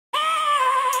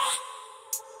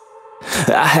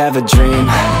I have a dream,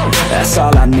 that's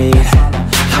all I need.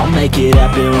 I'll make it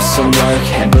happen with some work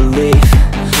and belief.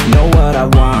 Know what I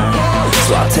want,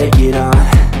 so I'll take it on.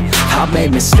 I've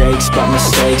made mistakes, but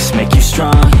mistakes make you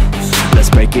strong. Let's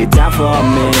break it down for a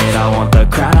minute. I want the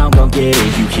crown, I'm gon' get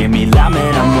it. You hear me loud,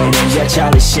 man, I'm winning. Yeah,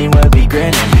 Charlie Sheen will be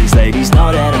grinning. These ladies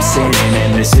know that I'm sinning,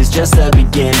 and this is just the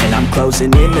beginning. I'm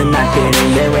closing in the ninth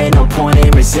inning. There ain't no point in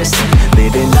resisting.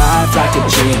 Living life like a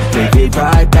dream, live it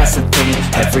right, that's the thing.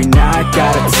 Every night,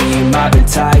 got a team, I've been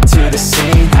tied to the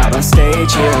scene. Out on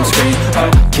stage, here I'm screaming,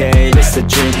 okay, this a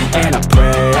dream. And I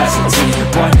pray as a team,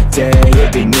 one day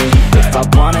it'll be me. If I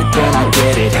want it, then I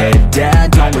get it. Head down,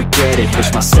 don't regret it.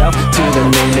 Push myself to the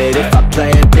limit. If I play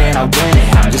it, then I win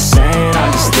it. I'm just saying,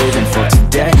 I'm just living for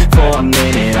today. For a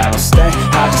minute, I don't stay,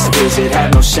 I just visit.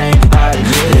 Have no shame, I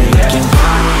admit it. Looking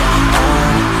right at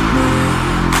me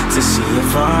to see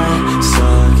if I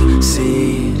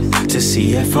succeed, to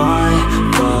see if I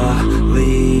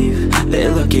believe.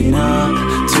 They're looking up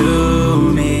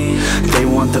to me. They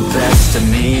want the best of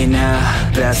me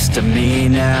now, best of me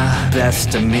now,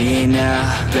 best of me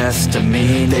now, best of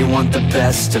me. They want the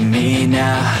best of me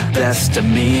now, best of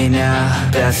me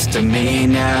now, best of me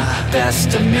now,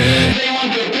 best of me. They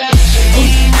want the best of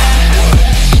me now.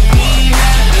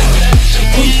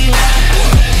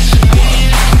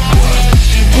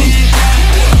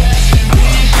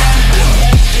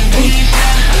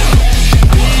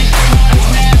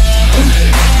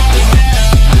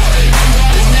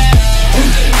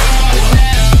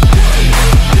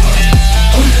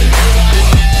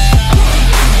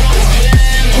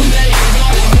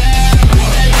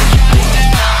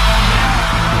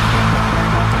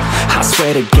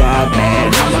 Swear to God,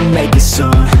 man, I'ma make it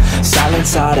soon.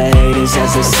 Silence all the haters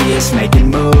as they see us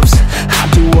making moves. I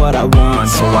do what I want,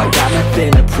 so I got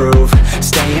nothing to prove.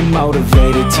 Staying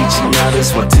motivated, teaching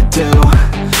others what to do.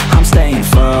 I'm staying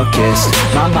focused,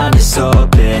 my mind is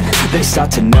open. They start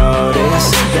to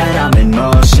notice that I'm in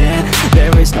motion.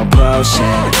 There is no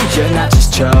potion, you're not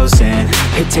just chosen.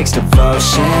 It takes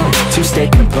devotion to stay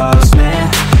composed,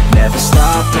 man. Never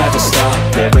stop,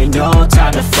 there ain't no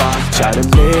time to fall. Try to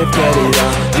live, get it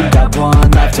all, you got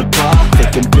one life to ball.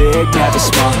 Thinking big, never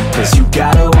small, cause you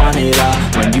gotta want it all.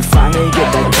 When you finally get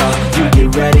that call, you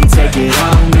get ready, take it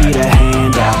all. Need a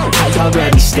hand out, I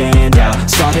already stand out.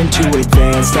 Starting to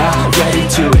advance now, ready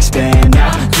to expand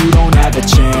now. You don't have a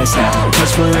chance now,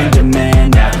 cause we're in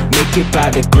demand now. Make it by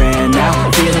the grand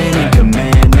now, feeling in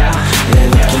command now.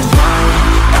 They're looking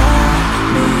right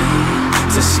at me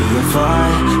to see if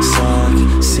I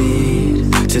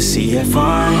succeed, to see if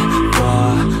I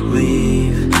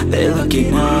believe. They're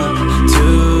looking up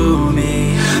to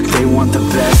me. They want the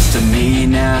best of me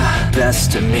now,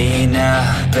 best of me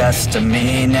now, best of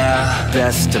me now,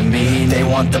 best of me. They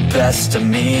want the best of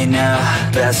me now,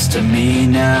 best of me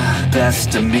now,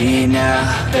 best of me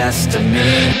now, best of me.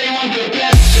 They want the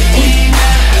best of me now.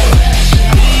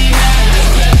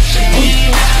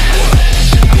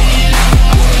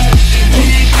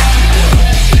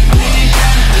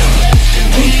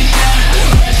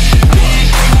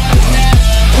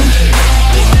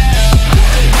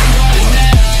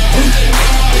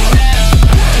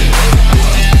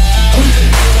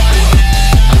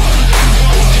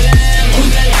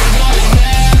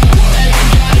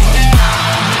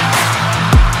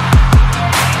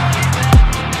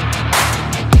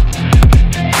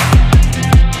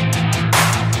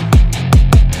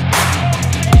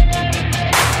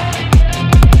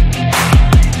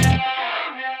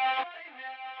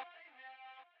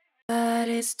 But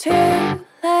it's too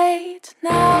late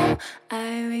now.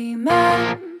 I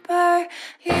remember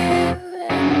you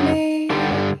and me,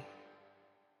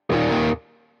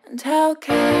 and how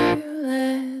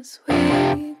careless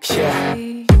we could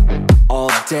be.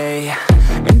 All day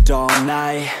and all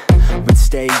night, we'd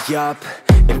stay up,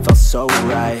 it felt so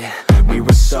right. We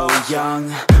were so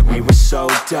young, we were so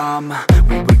dumb.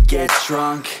 We would get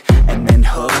drunk and then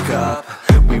hook up.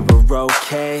 We were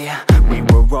okay, we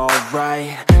were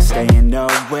alright. Staying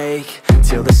awake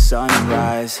till the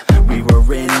sunrise. We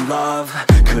were in love,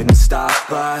 couldn't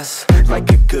stop us. Like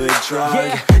a good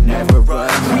drug, never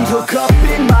enough. We'd hook up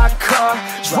in my car,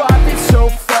 driving so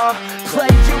far. Play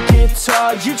you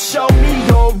guitar, you'd show me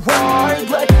your art.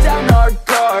 Let down our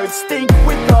guards, think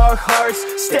with our hearts.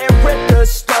 Stare at the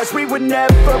stars, we were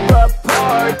never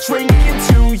apart. Drinking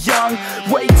too young,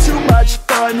 way too much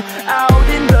fun. Out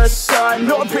in the sun,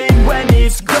 or pain when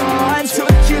it's gone.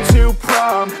 Took you to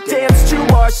prom, dance to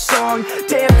our song.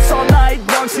 Dance all night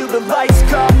long till the lights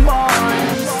come on.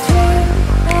 It's too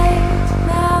late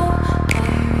now. I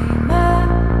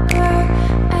remember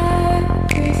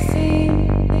everything,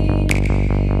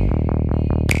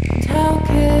 and how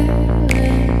careless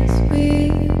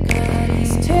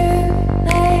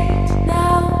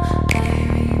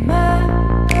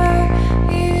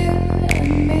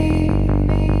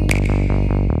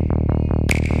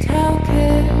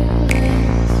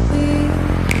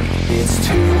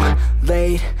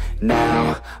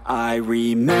now I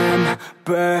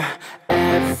remember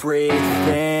everything,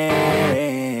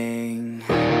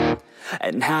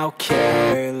 and how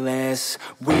careless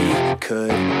we could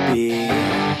be,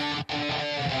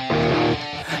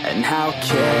 and how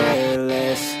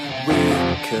careless we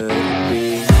could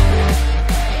be,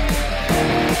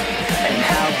 and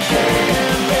how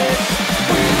careless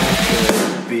we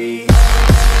could be.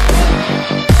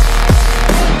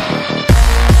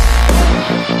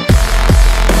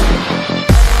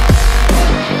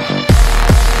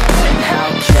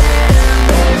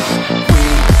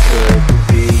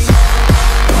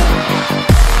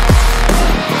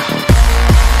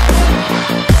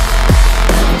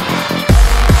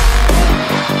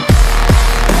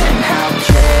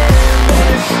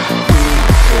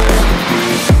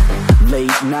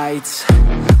 Nights,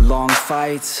 long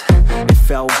fights, it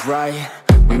felt right,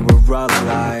 we were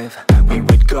alive. We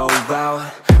would go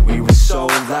out, we were so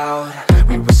loud,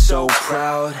 we were so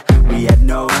proud, we had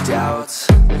no doubts.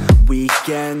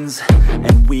 Weekends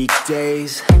and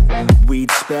weekdays,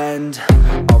 we'd spend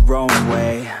our own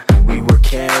way. We were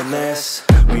careless,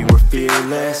 we were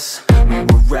fearless, we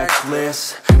were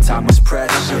reckless, time was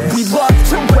precious. We loved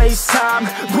to waste time,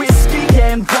 whiskey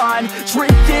and wine,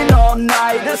 drinking all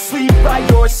night, asleep by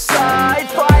your side.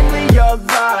 Finally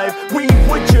alive, we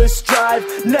would just drive,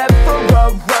 never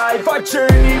arrive. Our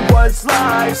journey was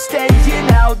live,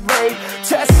 staying out late,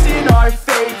 testing our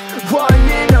fate,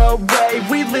 running away.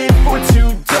 We live for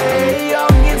today,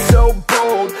 young and so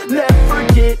bold, never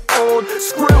get old.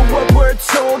 Screw what we're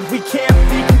told, we can't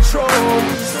be controlled.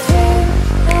 It's too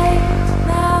late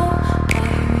now, I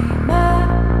remember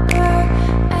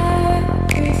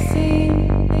everything,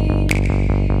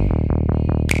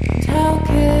 and how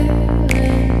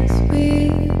careless we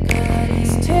got.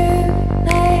 It's too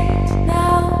late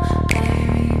now, I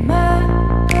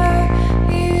remember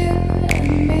you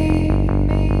and me,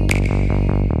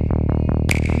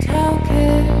 and how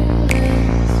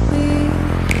careless we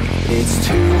got. It's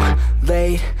too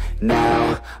late now,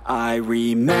 I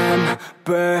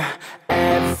remember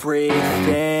everything,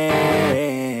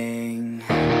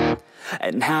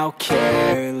 and how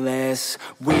careless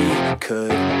we could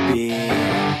be,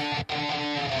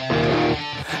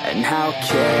 and how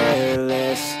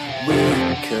careless we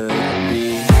could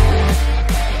be,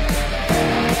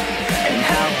 and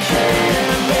how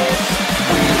careless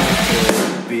we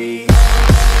could be.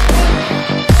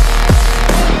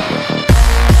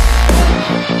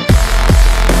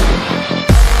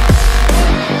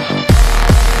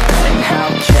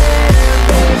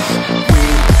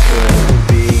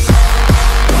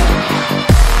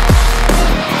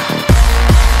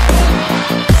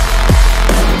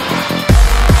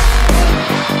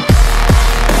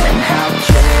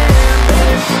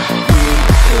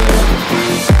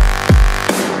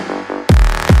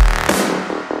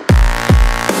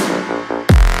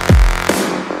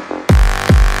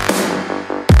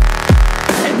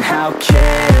 How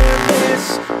careless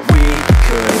we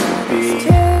could be. It's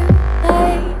too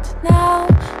late now,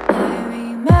 I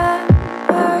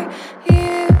remember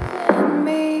you and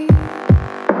me,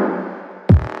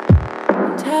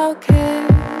 and how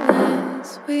careless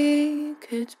we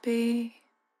could be.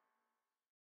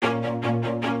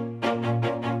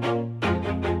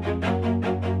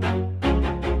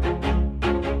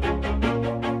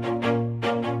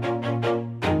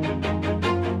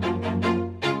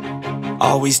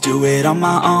 Always do it on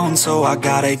my own, so I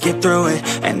gotta get through it.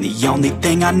 And the only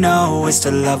thing I know is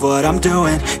to love what I'm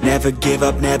doing. Never give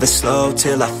up, never slow,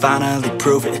 till I finally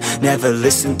prove it. Never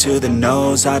listen to the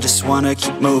no's, I just wanna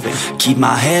keep moving. Keep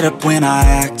my head up when I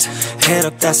act, head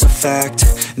up, that's a fact.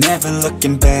 Never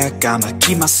looking back, I'ma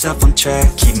keep myself on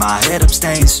track. Keep my head up,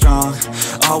 staying strong,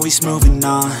 always moving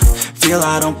on. Feel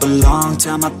I don't belong,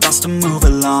 tell my thoughts to move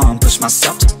along. Push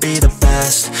myself to be the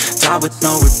best, die with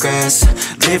no regrets.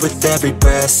 Live with every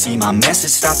breath, see my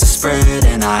message start to spread.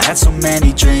 And I had so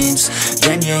many dreams,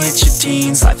 then you hit your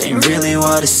teens. Life ain't really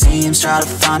what it seems, try to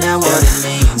find out what it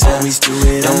means. Always do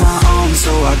it on my own,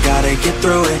 so I gotta get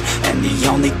through it. And the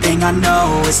only thing I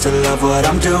know is to love what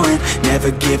I'm doing.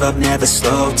 Never give up, never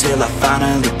slow, till I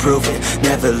finally prove it.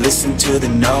 Never listen to the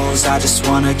no's, I just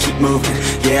wanna keep moving.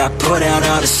 Yeah, I put out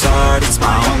all this art, it's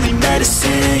my only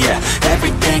medicine. Yeah,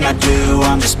 everything I do,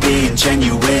 I'm just being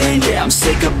genuine. Yeah, I'm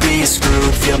sick of being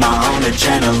screwed, feel my own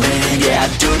adrenaline. Yeah, I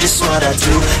do just what I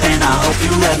do, and I hope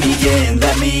you let me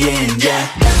in, yeah.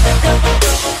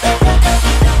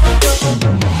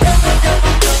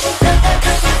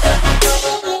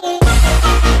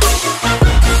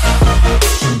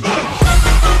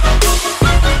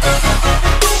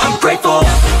 I'm grateful,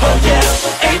 oh yeah,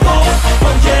 able,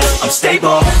 oh yeah, I'm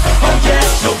stable, oh yeah,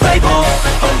 no label,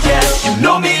 oh yeah.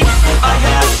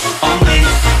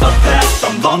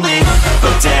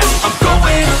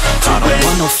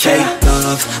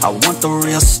 I want the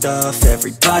real stuff,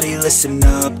 everybody listen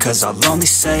up, cause I'll only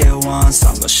say it once.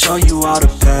 I'm gonna show you all the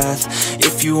path,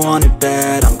 if you want it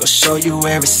bad. I'm gonna show you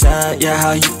where it's at, yeah,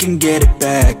 how you can get it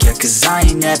back. Yeah, cause I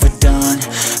ain't never done,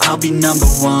 I'll be number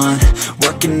one.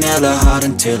 Working hella hard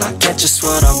until I get just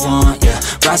what I want, yeah.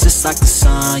 Rises like the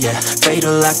sun, yeah,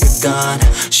 fatal like a gun.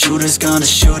 Shooter's gonna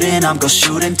shoot and I'm gonna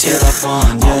shoot until I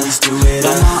won, yeah. Always do it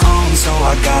on my own, so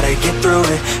I gotta get through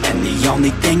it. And the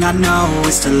only thing I know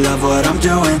is to love what I'm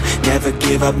doing. Never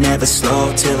give up, never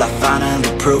slow, till I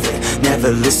finally prove it.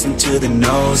 Never listen to the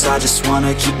no's, I just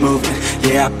wanna keep moving.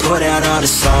 Yeah, I put out all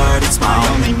this art, it's my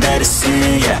only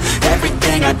medicine, yeah.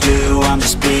 Everything I do, I'm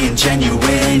just being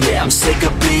genuine, yeah. I'm sick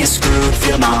of being screwed,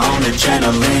 feel my own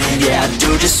adrenaline. Yeah, I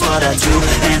do just what I do,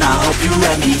 and I hope you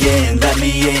let me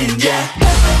in, yeah.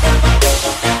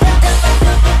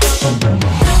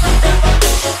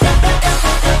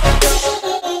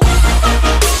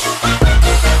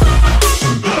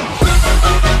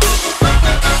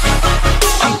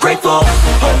 Grateful,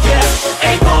 oh yeah,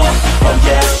 able, oh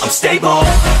yeah, I'm stable,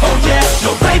 oh yeah,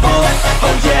 no label,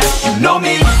 oh yeah, you know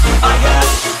me, I have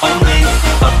only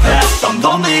a path, I'm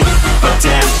lonely, but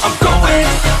damn, I'm going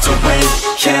to win,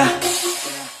 yeah.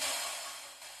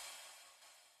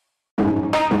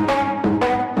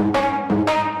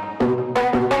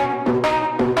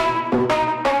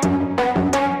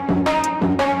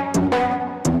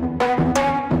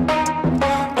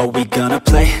 Are we gonna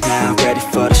play now? Ready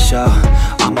for the show?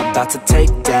 I'm about to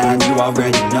take down, you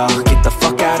already know. Get the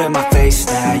fuck out of my face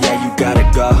now, yeah, you gotta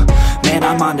go. Man,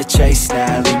 I'm on the chase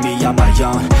now, leave me on my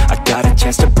own. I got a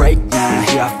chance to break now,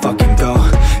 here I fucking go.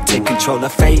 Take control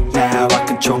of fate now, I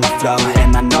control my flow.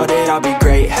 And I know that I'll be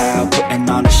great, how, putting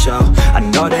on a show. I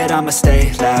know that I'ma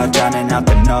stay loud, drowning out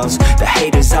the noise. The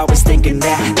haters always thinking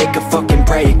that they could fucking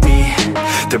break me.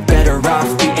 They're better off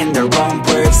eating their own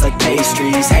words like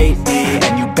pastries. Hate me,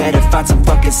 and you better find some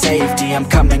fucking safety. I'm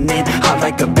coming in hot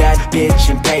like a bad bitch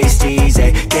and pasties.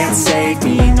 They can't save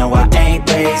me, no I ain't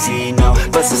lazy, no.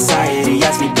 But society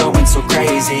has me going so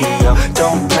crazy, yo.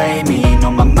 Don't blame me, no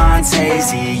my mind's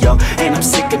hazy, yo. And I'm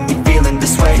sick of me feeling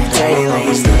this way daily. I'll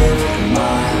always live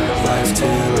my life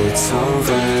till it's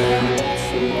over,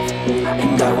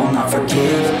 and I will not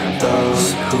forgive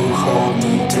those who hold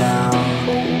me down.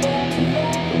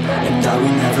 And I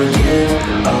will never give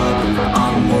up,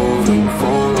 I'm moving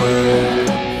forward.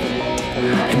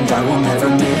 And I will never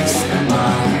miss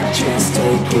my chance,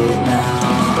 take it now.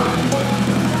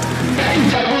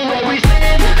 And I will always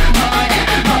live my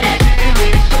life till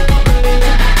it's over.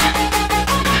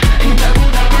 And I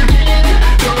will never give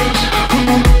those who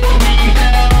hold me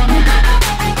down.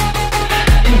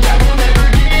 And I will never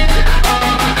give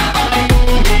up, I'm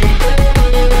moving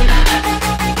forward.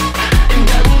 And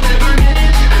I will never miss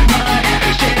my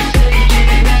chance, take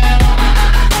it now.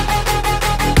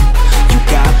 You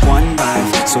got one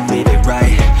life, so live it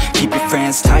right. Keep your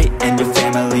friends tight and your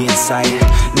family in sight.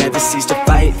 Never cease to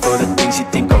fight for the things you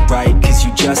think are right, cause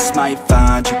you just might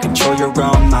find you control your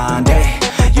own mind, eh?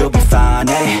 You'll be fine,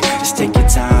 eh? Just take your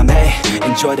time, eh?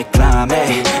 Enjoy the climb,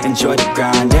 eh? Enjoy the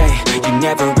grind, eh? You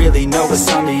never really know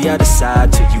what's on the other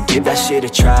side till you give that shit a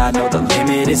try. Know the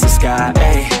limit is the sky,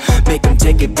 eh? Make them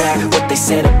take it back, what they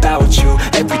said about you.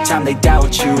 Every time they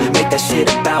doubt you, make that shit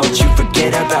about you.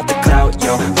 Forget about the clout,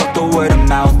 yo. Fuck the word of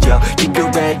mouth, yo. Keep your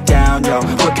head down, yo.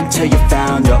 Work until you're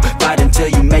found, yo. Fight until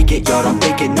you make it, yo. Don't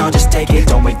think it, no, just take it.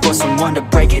 Don't wait for someone to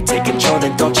break it. Take control,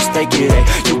 then don't just take it, eh?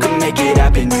 You can make it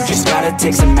happen, you just gotta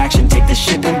take some action. Take the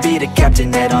ship and be the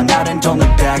captain. Head on out and don't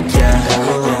look back, yeah. I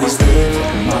will always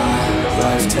live my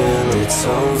life till it's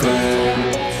over,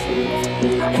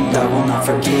 and I will not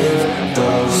forgive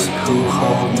those who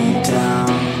hold me down.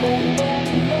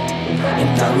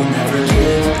 And I will never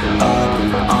give up,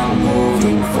 I'm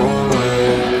moving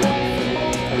forward.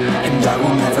 And I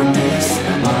will never miss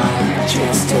my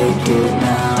chance, take it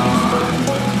now.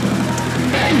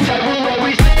 And I will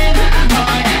always live my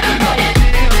life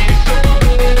till it's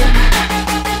over.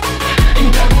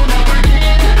 And I will never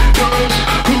give those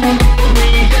who hold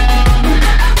me down.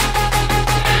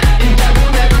 And I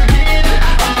will never give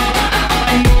up,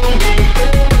 I'm moving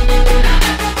forward.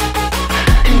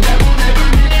 And I will never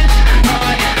miss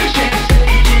my chance, take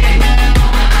it now.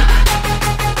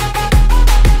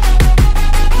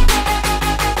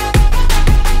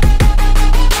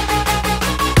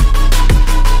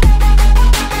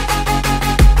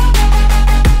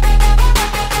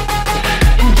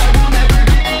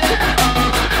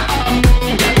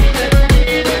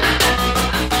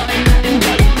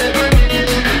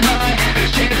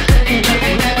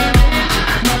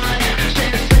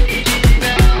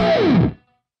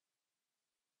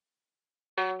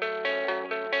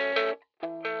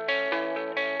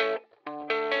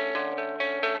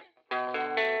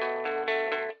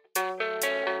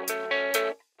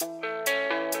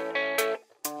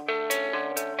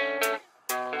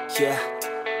 yeah.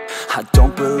 I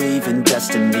don't believe in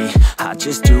destiny, I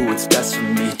just do what's best for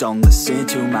me. Don't listen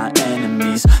to my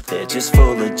enemies, they're just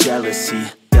full of jealousy.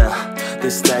 Yeah,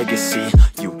 this legacy,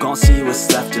 you gon' see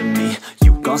what's left of me.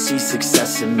 You gon' see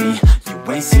success in me,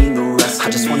 you ain't seen the rest of me. I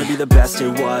just wanna be the best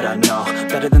at what I know,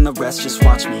 better than the rest, just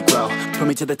watch me grow. Put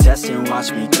me to the test and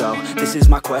watch me go. This is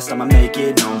my quest, I'ma make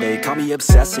it known. They call me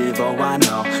obsessive, oh I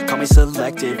know. Call me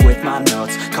selective with my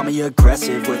notes, call me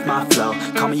aggressive with my flow,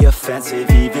 call me offensive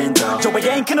even though Yo, I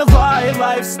ain't gonna lie,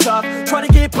 life's tough. Try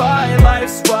to get by,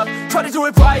 life's rough. Try to do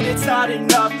it right, it's not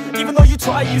enough. Even though you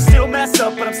try, you still mess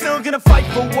up. But I'm still gonna fight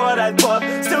for what I love,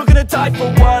 still gonna die for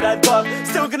what I love,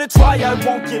 still gonna try, I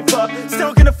won't give up,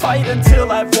 still gonna fight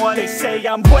until I've won. They say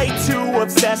I'm way too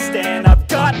obsessed and I've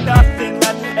got nothing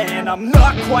left, and I'm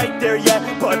not quite there yet,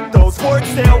 but those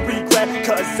words they'll regret,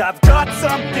 cause I've got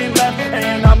something left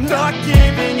and I'm not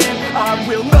giving in. I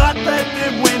will not let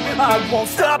them win, I won't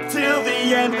stop till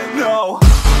the end, no.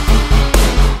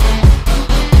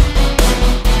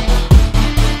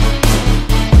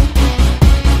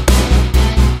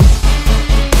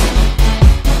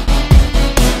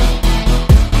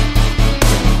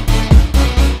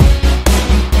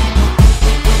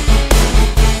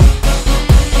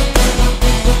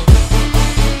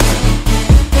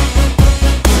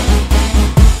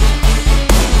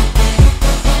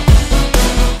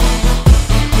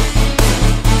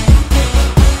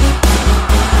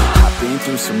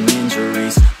 some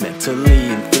injuries, mentally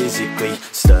and physically.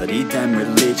 Studied them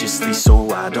religiously so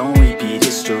I don't repeat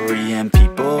history. And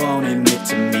people won't admit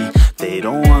to me they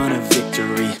don't want a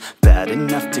victory bad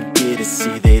enough to get a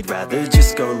C. They'd rather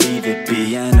just go leave it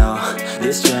be. And oh,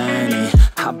 this journey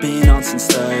I've been on since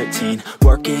 13,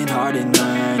 working hard and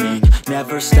learning,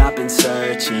 never stopping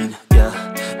searching.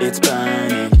 Yeah, it's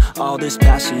burning, all this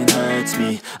passion hurts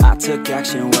me. I took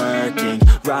action working,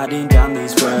 writing down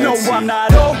these words. No, I'm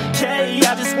not okay,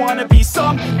 I just wanna be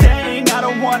something. I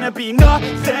don't wanna be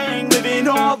nothing, living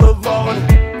all alone.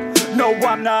 No,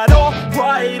 I'm not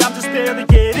alright, I'm just barely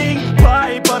getting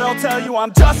by. But I'll tell you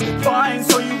I'm just fine,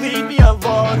 so you leave me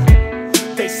alone.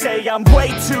 They say I'm way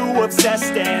too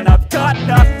obsessed and I've got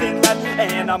nothing left,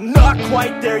 and I'm not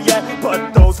quite there yet,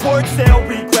 but those words they'll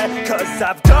regret, cause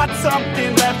I've got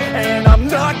something left and I'm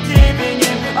not giving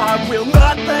in. I will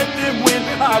not let them win,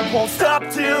 I won't stop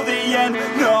till the end,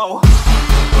 no.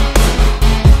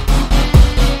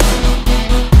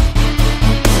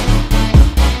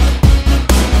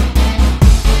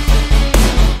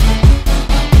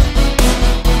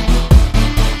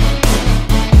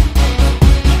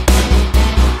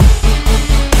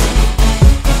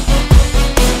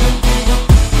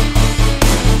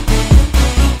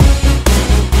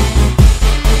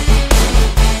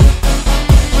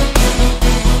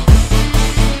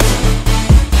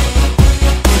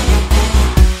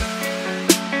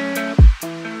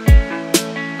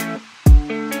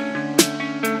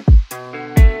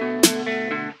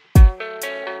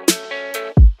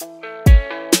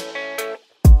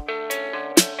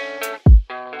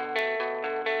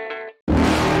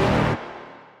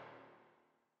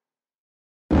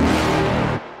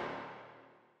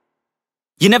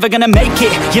 You're never gonna make it,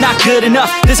 you're not good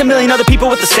enough. There's a million other people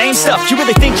with the same stuff. You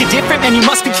really think you're different? Man, you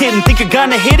must be kidding. Think you're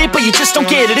gonna hit it, but you just don't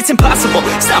get it. It's impossible,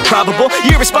 it's not probable,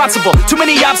 you're irresponsible. Too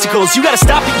many obstacles, you gotta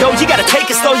stop it, yo. You gotta take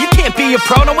it slow, you can't be a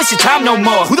pro. Don't waste your time no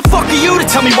more. Who the fuck are you to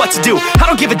tell me what to do? I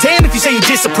don't give a damn if you say you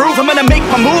disapprove. I'm gonna make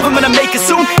my move, I'm gonna make it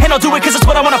soon, and I'll do it cause it's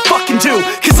what I wanna fucking do.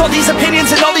 Cause all these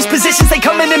opinions and all these positions, they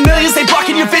come in millions, they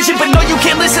blocking your vision. But no, you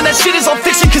can't listen, that shit is all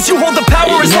fiction. Cause you hold the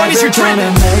power as long as you're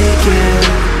dreaming.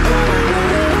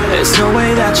 There's no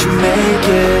way that you make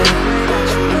it,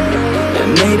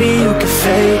 and maybe you can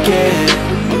fake it,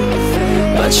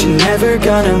 but you're never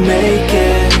gonna make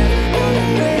it.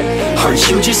 Aren't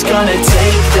you just gonna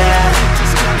take that?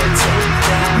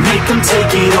 Make them take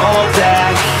it all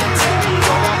back.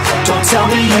 Don't tell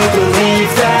me you believe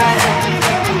that.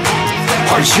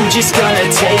 Aren't you just gonna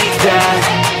take that?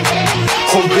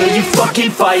 Or will you fucking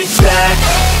fight back?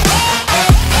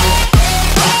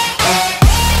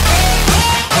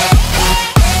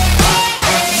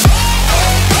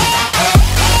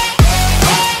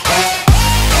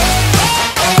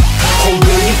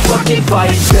 Fight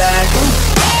back.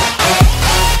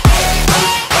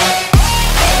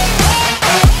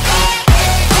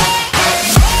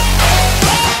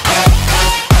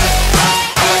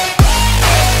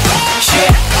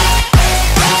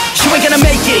 You ain't gonna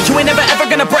make it, you ain't never ever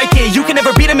gonna break it. You can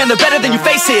never beat him man, they're better than you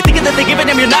face it. Thinking that they give a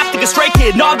damn, you're not thinking straight,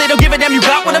 kid. No, they don't give a damn, you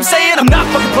got what I'm saying? I'm not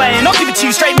fucking playing, I'll give it to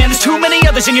you straight, man. There's too many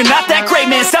others and you're not that great,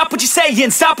 man. Stop what you're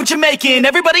saying, stop what you're making.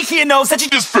 Everybody here knows that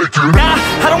you just faking.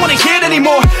 Nah, I don't wanna hear it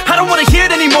anymore, I don't wanna hear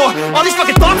it anymore. All these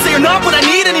fucking thoughts, they are not what I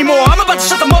need anymore. I'm about to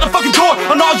shut the motherfucking door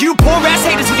on all you poor ass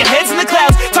haters with your heads in the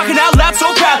clouds, talking out loud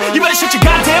so proud. You better shut your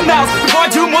goddamn mouth before I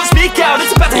do more speak out. It's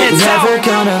about to head south. You're never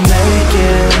gonna make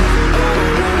it.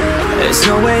 There's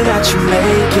no way that you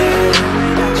make it.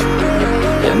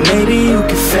 Yeah, maybe you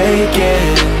can fake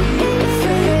it,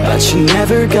 but you're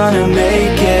never gonna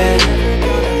make it.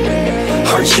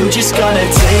 Are you just gonna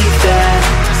take that?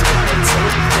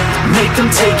 Make them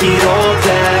take it all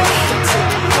back.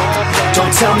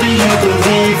 Don't tell me you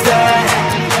believe that.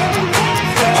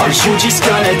 Are you just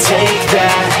gonna take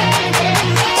that?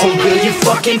 Or will you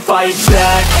fucking fight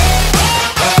back?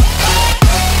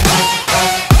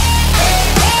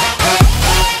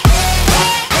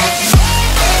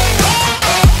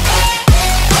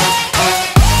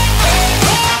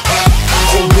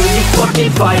 Or will you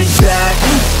fucking fight back?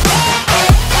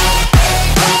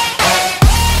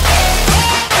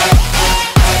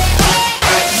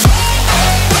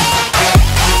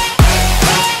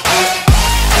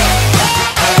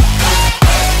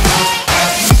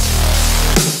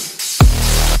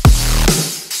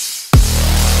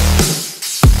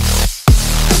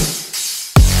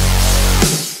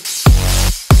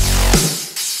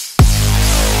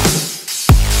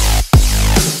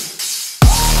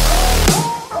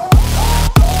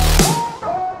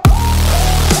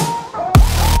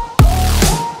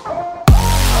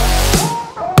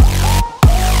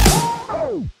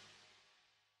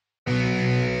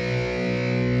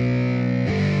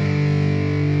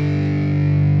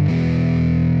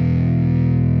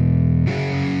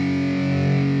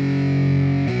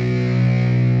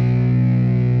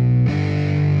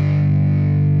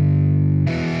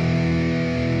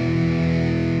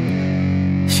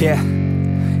 Yeah,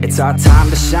 it's our time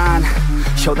to shine.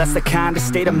 Yo, that's the kind of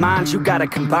state of mind you gotta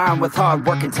combine with hard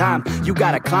work and time. You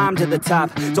gotta climb to the top.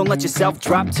 Don't let yourself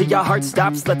drop till your heart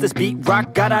stops. Let this beat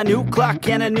rock. Got a new clock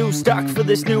and a new stock for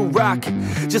this new rock.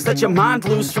 Just let your mind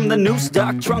loose from the new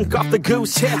stock. Drunk off the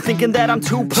goose, yeah. Thinking that I'm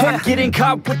too pop, yeah. Getting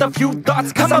caught with a few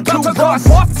thoughts cause I'm too lost.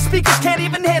 Off the speakers can't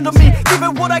even handle me.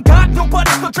 Giving what I got,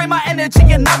 nobody's gonna drain my energy.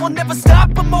 And I will never stop,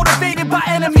 I'm motivated by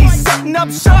enemies. Setting up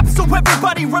shop so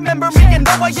everybody remember me. And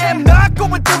though I am not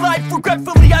going through life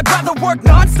regretfully, I'd rather work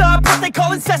non-stop, what they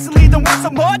call incessantly, than work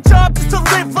some odd job just to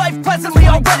live life pleasantly.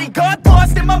 Already got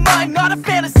lost in my mind, not a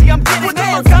fantasy, I'm getting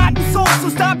it. Forgotten soul, so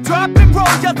stop, drop, and roll.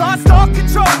 You lost all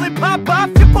control and pop off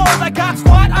your ball. I got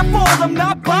squat, I fall, I'm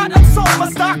not bought, I'm sold. My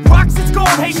stock rocks, it's gold.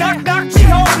 Hey, knock, knock, she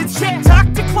home. It's shit, talk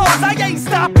to close. I ain't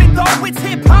stopping though, it's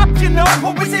hip-hop, you know.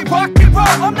 Or is it rock and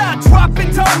roll? I'm not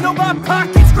dropping down, no, my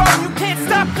pocket's grown. You can't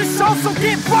stop the show, so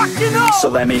get rockin' on. So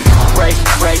let me break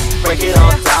it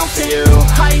all down for you.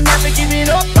 I ain't never giving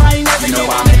up, I ain't never giving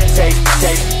up.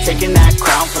 Taking that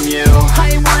crown from you.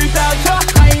 I ain't worried about you,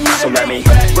 I ain't never. So let me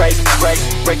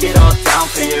break it all down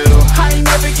for you. I ain't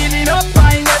never giving up,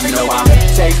 I ain't never giving up.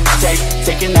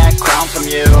 Taking that crown from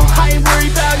you. I ain't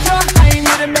worried about you, I ain't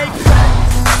here to make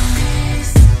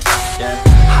friends. Yeah.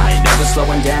 I ain't never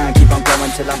slowing down, keep on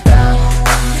going till I'm down.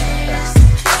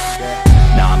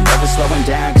 No, I'm never slowing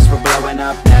down, cause we're blowing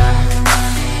up now.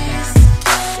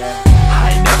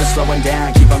 I ain't never slowing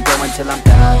down, keep on going till I'm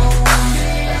down.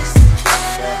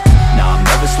 No, I'm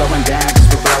never slowing down, cause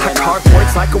we're blowing up. I carve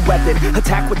words like a weapon,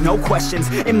 attack with no questions.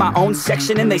 In my own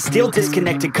section and they still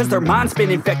disconnected, cause their mind's been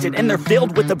infected and they're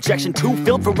filled with objection. Too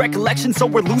filled for recollection, so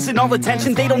we're losing all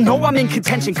attention. They don't know I'm in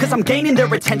contention, cause I'm gaining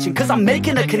their attention. Cause I'm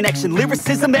making a connection,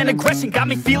 lyricism and aggression got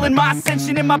me feeling my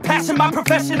ascension. In my passion, my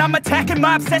profession, I'm attacking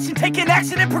my obsession. Taking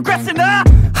action and progressing,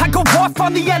 I go off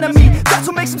on the enemy, that's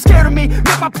what makes them scared of me.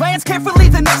 Make my plans carefully,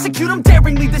 then execute them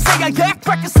daringly. They say I act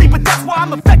recklessly, but that's why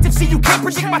I'm effective. See, you can't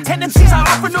predict my tendencies, I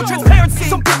offer no transparency.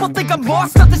 Some people think I'm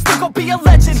lost, others think I'll be a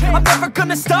legend. I'm never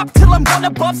gonna stop till I'm one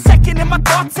above second. And my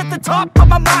thoughts at the top, but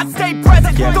my mind stay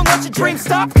present. Don't let your dreams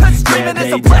stop, cause dreaming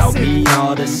is a blessing. They tell me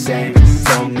all the same,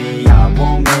 told me I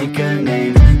won't make a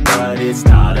name. But it's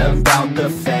not about the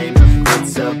fame,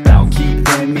 it's about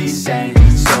keeping me sane.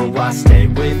 So I stay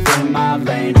within my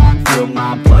lane, feel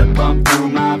my blood pump through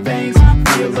my veins.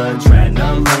 Feel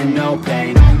adrenaline, no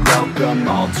pain, welcome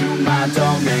all to my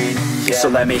domain. So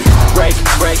let me break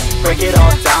it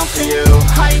all down for you.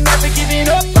 I ain't never giving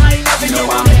up, I ain't never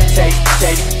giving up.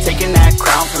 Taking that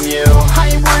crown from you. I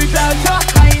ain't worried about you,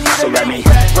 I ain't never. So let me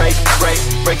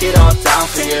break it all down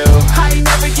for you. I ain't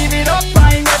never giving up,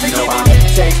 I ain't never giving up.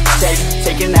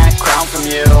 Taking that crown from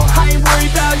you. I ain't worried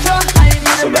about you, I ain't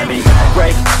never. So let me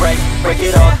break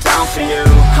it all down for you.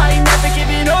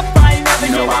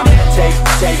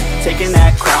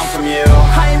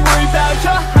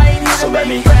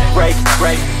 me.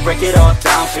 Break it all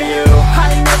down for you.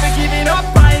 I ain't never giving up,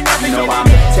 I ain't never You know giving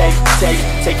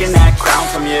I'm taking that crown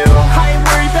from you. I ain't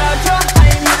worried about you, I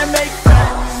ain't here to make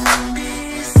friends.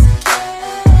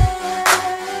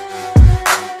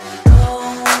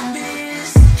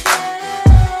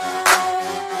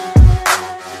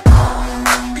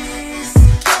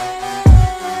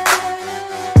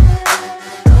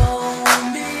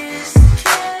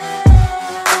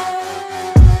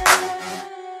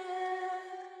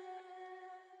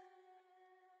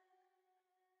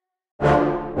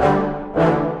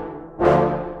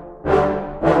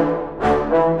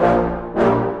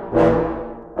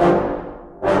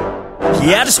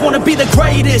 Yeah, I just wanna be the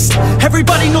greatest.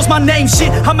 Everybody knows my name,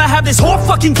 shit. I'ma have this whole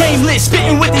fucking game list,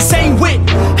 spitting with the same wit,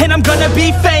 and I'm gonna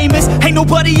be famous. Ain't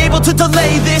nobody able to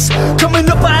delay this. Coming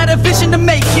up, I had a vision to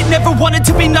make it. Never wanted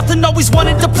to be nothing, always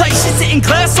wanted to play shit. Sit in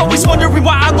class, always wondering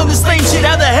why I love the same shit.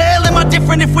 How the hell am I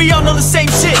different if we all know the same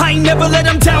shit? I ain't never let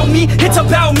them doubt me, it's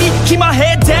about me. Keep my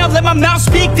head down, let my mouth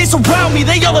speak. They surround me,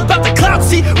 they all about the clout,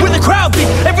 see where the crowd be.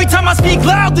 Every time I speak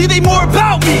loudly, they more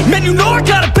about me. Man, you know I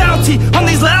got a bounty on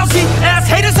these lousy ass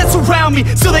haters that surround me.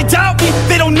 Still they doubt me,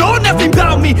 they don't know nothing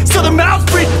about me. Still their mouths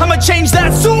free, I'ma change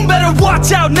that soon. Better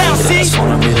watch out now, see? I just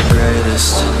wanna be the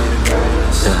greatest.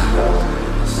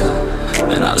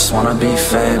 Yeah. And I just wanna be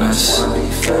famous.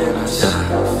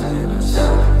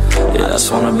 Yeah, I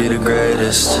just wanna be the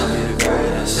greatest.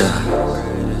 Yeah.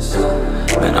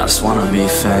 Man, I just wanna be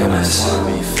famous.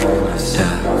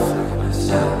 Yeah.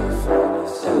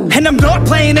 And I'm not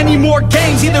playing any more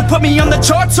games. Either put me on the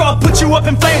charts or I'll put you up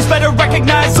in flames. Better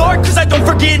recognize art, cause I don't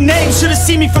forget names. Should've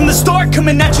seen me from the start,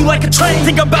 coming at you like a train.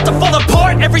 Think I'm about to fall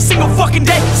apart every single fucking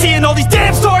day. Seeing all these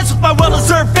damn stars with my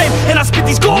well-deserved fame. And I spit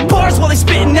these gold bars while they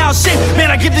spitting out shit. Man,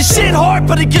 I give this shit hard,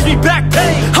 but it gives me back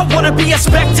pain. I wanna be a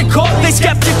spectacle, they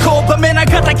skeptical. But man, I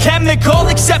got that chemical,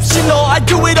 exceptional. I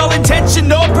do it all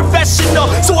intentional, professional,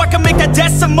 so I can make that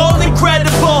decimal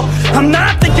incredible. I'm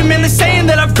not thinking, man, they're saying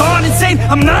that I've gone insane.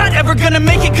 I'm not ever gonna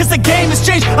make it cause the game has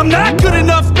changed. I'm not good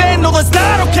enough, man, no that's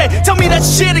not okay. Tell me that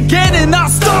shit again and I'll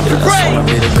stop your brain. I just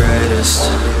wanna be the greatest.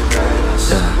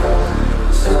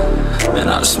 Yeah. Man,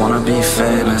 I just wanna be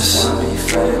famous.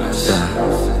 Yeah.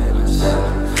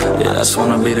 Yeah, I just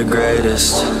wanna be the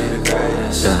greatest.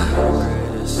 Yeah.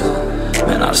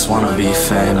 Man, I just wanna be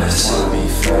famous.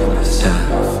 Yeah.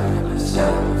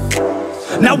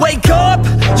 Now wake up,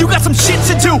 you got some shit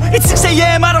to do. It's 6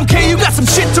 AM, I don't care, you got some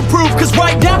shit to prove. Cause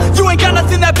right now, you ain't got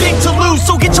nothing that big to lose.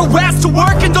 So get your ass to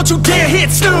work and don't you dare hit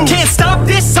snooze. Can't stop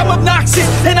this, I'm obnoxious,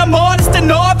 and I'm honest and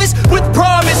novice with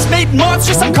promise. Made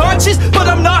monstrous, I'm conscious, but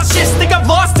I'm nauseous. Think I've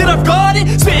lost it, I've got it.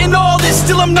 Spitting all this,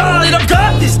 still I'm not it. I've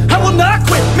got this, I will not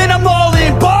quit. Man, I'm all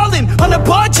in, ballin' on a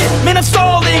budget. Man, I'm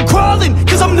stalling, crawling,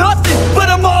 cause I'm nothing, but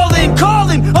I'm all in,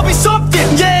 calling. I'll be something,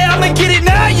 yeah, I'ma get it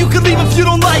now. You can leave if you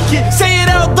don't like it. Say it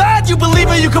out loud, you believe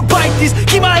it, you can bite this.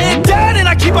 Keep my head down and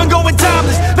I keep on going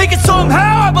timeless. Make it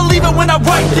somehow, I believe it when I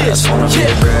write this. I just wanna be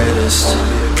the greatest.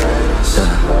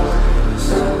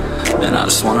 Yeah. Man, I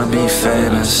just wanna be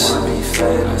famous.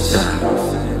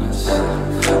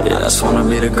 Yeah, I just wanna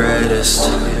be the greatest.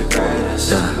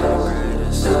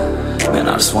 Yeah. Man, I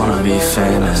just wanna be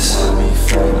famous.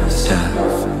 Yeah.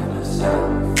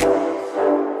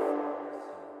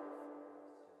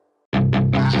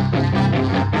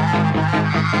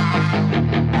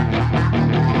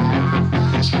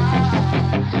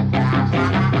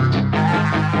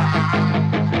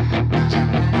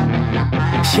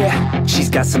 Yeah, she's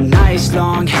got some nice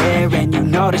long hair, and you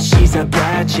know that she's a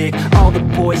bad chick. All the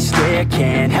boys stare,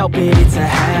 can't help it, it's a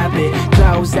habit.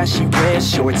 Clothes that she wears,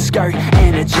 short skirt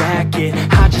and a jacket.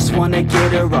 I just wanna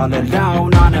get her all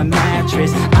alone on a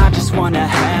mattress. I just wanna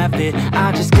have it,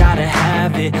 I just gotta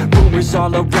have it. Rumors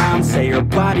all around say her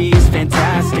body is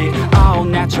fantastic. All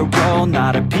natural,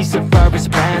 not a piece of fur is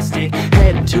plastic.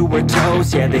 Head to her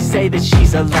toes, yeah, they say that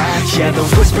she's a latch. Yeah, the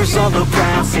whispers all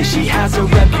around say she has a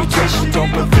reputation.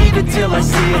 Don't believe it till I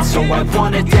see it, so I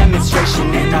want a demonstration.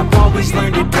 And I've always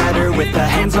learned it better with a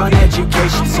hands-on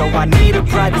education. So I need a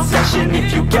private session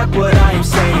if you get what I am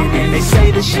saying. And they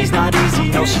say that she's not easy,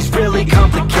 no, she's really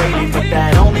complicated. But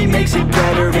that only makes it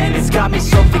better, and it's got me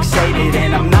so fixated.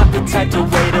 And I'm not the type to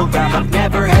wait around, I've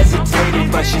never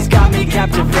hesitated. But she's got me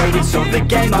captivated, so the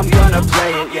game, I'm gonna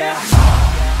play it, yeah.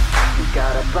 She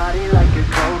got a body like a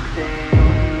coke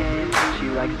thing. She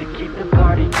likes to keep the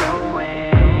party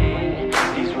going.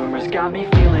 These rumors got me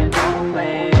feeling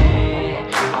lonely.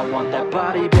 I want that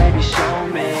body, baby, show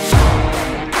me.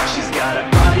 She's got a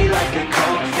body like a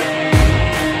coke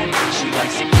thing. She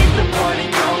likes to keep the party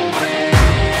going.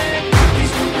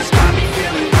 These rumors got me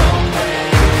feeling lonely.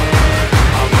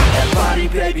 I want that body,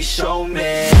 baby, show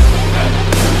me.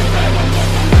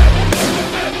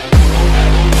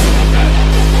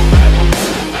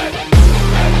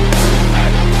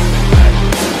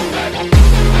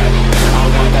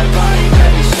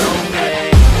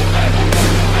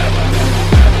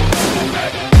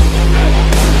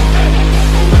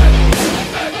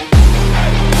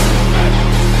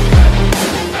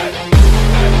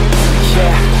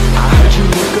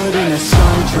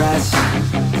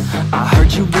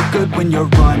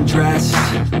 you're undressed.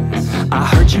 I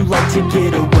heard you like to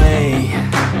get away.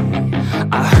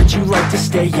 I heard you like to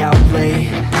stay out late.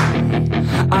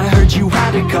 I heard you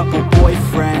had a couple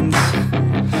boyfriends.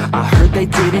 I heard they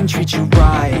didn't treat you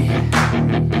right.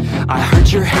 I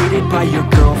heard you're hated by your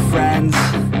girlfriends,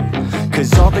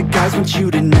 'cause all the guys want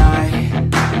you tonight.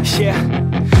 Yeah,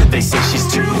 they say she's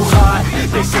too hot,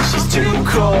 they say she's too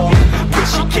cold. Where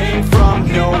she came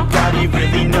from, nobody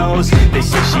really knows. They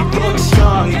say she looks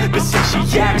young, but say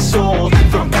she acts old.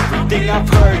 From everything I've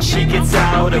heard, she gets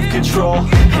out of control.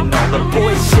 And all the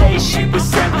boys say she was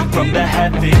sent from the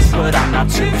heavens, but I'm not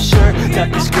too sure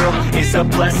that this girl is a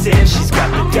blessing. She's got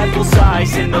the devil's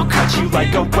eyes and they'll cut you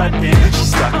like a weapon. She's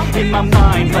stuck in my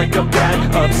mind like a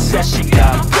bad obsession.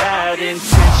 Got bad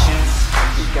intentions.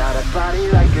 She got a body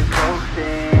like a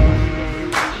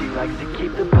coffin. She likes to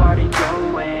keep the party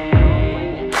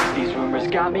going. These rumors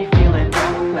got me feeling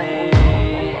lonely.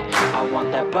 I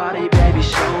want that body, baby,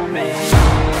 show me.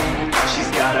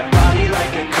 She's got a body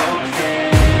like a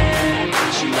coffin.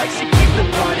 She likes to keep the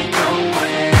party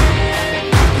going.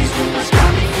 These rumors got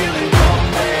me feeling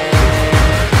lonely.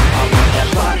 I want that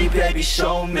body, baby,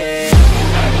 show me.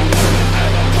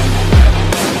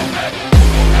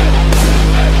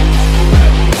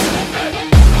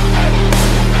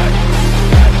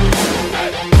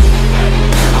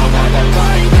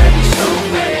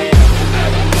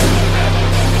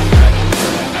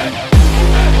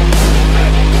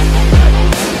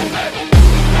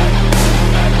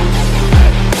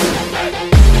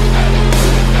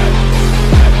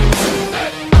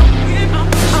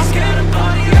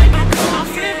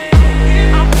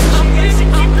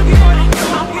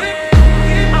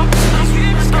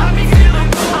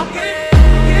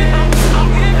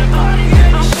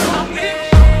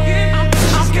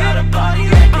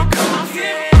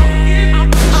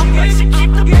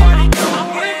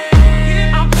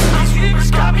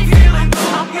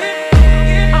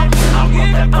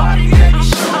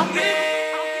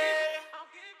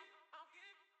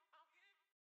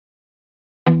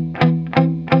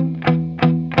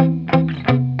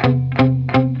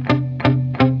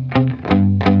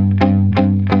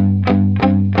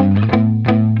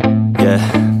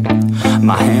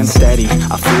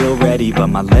 But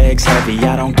my leg's heavy,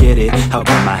 I don't get it. How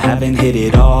come I haven't hit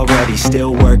it already?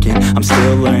 Still working, I'm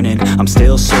still learning, I'm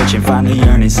still searching. Finally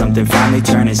earning something, finally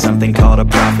turning something called a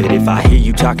profit. If I hear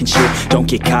you talking shit, don't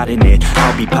get caught in it.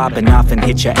 I'll be popping off and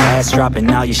hit your ass, dropping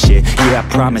all your shit. Yeah,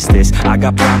 I promise this, I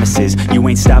got promises. You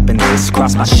ain't stopping this,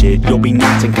 cross my shit, you'll be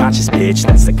knocked unconscious, bitch.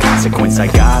 That's the consequence, I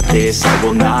got this, I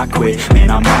will not quit.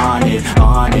 Man, I'm on it,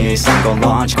 honest. I'm gon'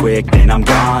 launch quick, then I'm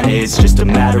gone. It's just a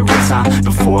matter of time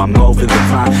before I'm over the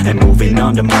climb and moving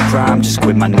under my prime. Just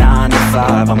quit my 9 to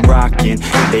 5, I'm rocking,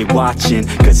 and they watching,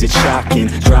 'cause it's shocking.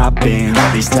 Dropping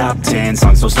all these top 10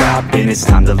 songs, so stopping. It's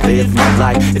time to live my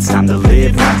life, it's time to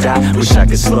live, not die. Wish I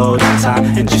could slow down time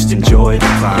and just enjoy the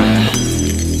climb.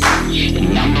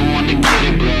 And I'm the one to get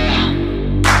it, bro.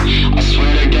 I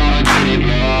swear to God I get it,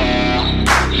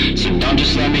 bro. So don't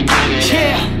just let me get it.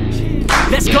 Yeah,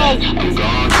 let's go. I'm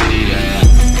gon' get it, yeah.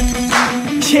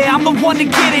 Yeah, I'm the one to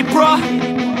get it, bruh.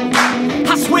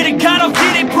 I swear to God I'll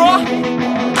get it, bruh.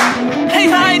 Hey,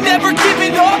 I ain't never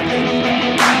giving up.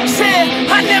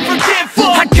 Yeah, I never give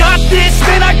up. I got this,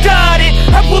 man, I got it.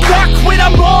 I will not quit,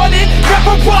 I'm on it.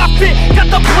 Never off it. Got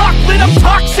the block lit, I'm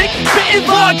toxic. Spitting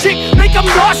logic, make them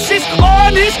nauseous.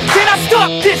 Honest, can I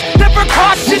stop this? Never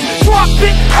cautious, drop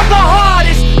it. I'm the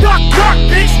hardest. Knock, knock,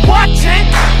 bitch, watch it.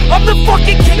 I'm the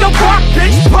fucking king of rock,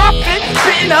 bitch. Profit,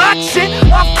 spitting hot shit.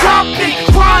 Off topic,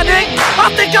 chronic. I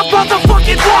think I'm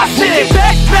motherfucking lost it. Making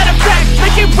back, matter of fact,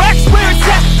 making racks where it's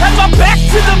at. Have my back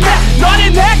to the mat, not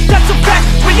an act, that's a fact.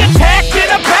 We attack in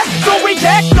a back, don't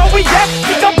react, no react.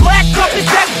 Think I'm black, up his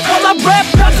back, while I rap,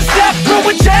 not a step. Throw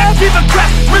a jab, give a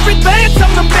crap. We're advanced,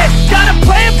 I'm the man. Gotta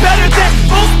play it better than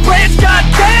most brands.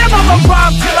 Goddamn, I'm a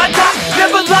rhyme till I die.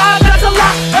 Never lie, that's a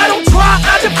lie. I don't try,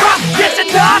 I defy. Get to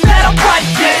nod that I'm right,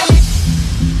 yeah.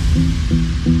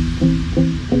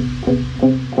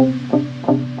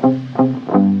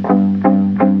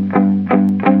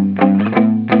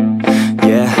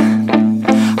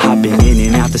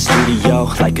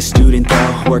 Like a student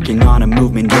though, working on a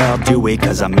movement, yeah, I'll do it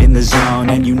 'cause I'm in the zone.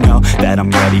 And you know that I'm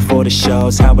ready for the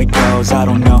shows. How it goes, I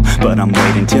don't know, but I'm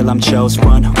waiting till I'm chose.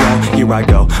 Front row, here I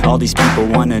go. All these people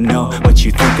wanna know what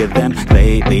you think of them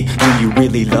lately. Do you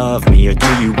really love me or do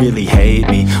you really hate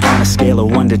me? On a scale of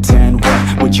 1 to 10,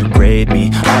 what would you grade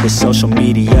me? All this social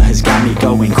media has got me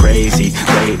going crazy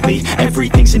lately.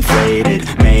 Everything's inflated,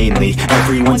 mainly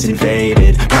everyone's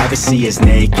invaded. Private see is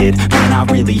naked. Man, I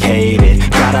really hate it,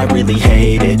 God, I really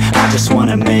hate it. I just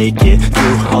wanna make it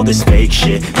through all this fake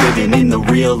shit. Living in the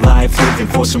real life, living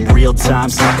for some real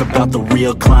times. Talk about the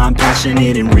real climb,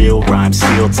 passionate in real rhymes.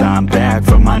 Steal time back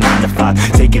from my 9 to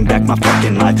 5, taking back my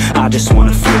fucking life. I just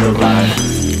wanna feel alive.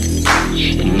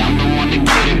 And I'm the one to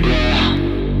get it, bro.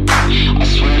 I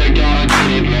swear to God I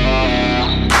get it,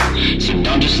 bro. So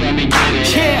don't just let me get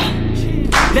it.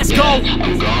 Yeah, let's go.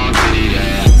 I'm gonna get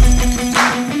it,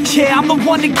 Yeah, I'm the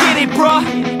one to get it, bruh.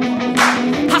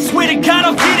 I swear to God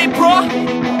I'll get it, bruh.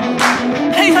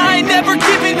 Hey, I ain't never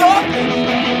giving up.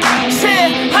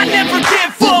 Yeah, I never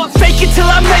give up. Fake it till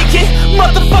I make it.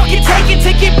 Motherfucking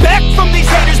take it back from these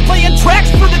haters. Playing tracks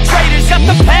for the traitors. Got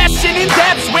the passion in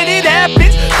depths when it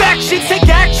happens. Factions take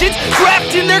actions,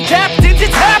 drafting their captains.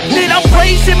 It's happening, I'm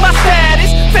raising my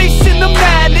status, facing the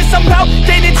madness. I'm out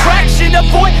gaining traction,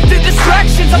 avoid the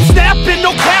distractions. I'm snapping,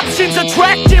 no captions,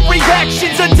 attracting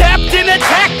reactions. Adapting,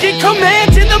 attacking,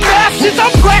 commanding the masses.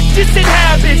 I'm practicing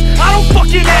habits, I don't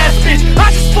fucking ask bitch, I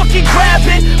just fucking grab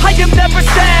it. I am never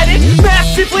static,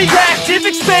 massively active,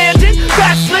 expanding,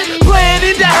 backslid,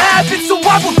 planning to have it. So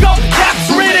I will go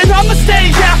capture it, and I'ma stay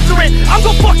after it. I'm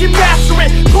gon' fucking master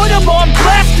it, put them on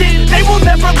blast it. They will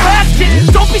never last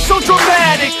it, don't be so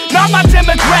dramatic. Not my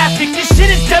demographic, this shit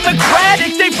is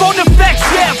democratic. They vote NEFFEX,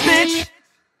 yeah bitch.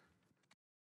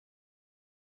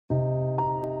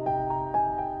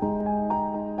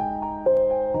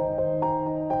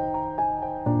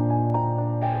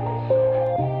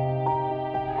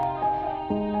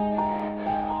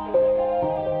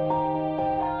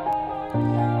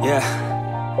 Yeah.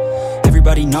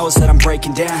 Everybody knows that I'm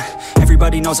breaking down.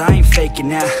 Everybody knows I ain't faking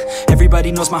now.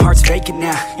 Everybody knows my heart's vacant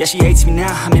now. Yeah, she hates me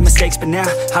now, I made mistakes but now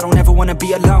I don't ever wanna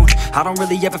be alone. I don't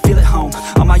really ever feel at home.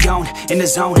 On my own, in the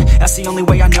zone, that's the only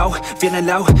way I know. Feeling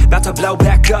low, about to blow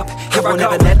back up. Here I won't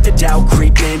ever let the doubt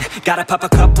creep in. Gotta pop a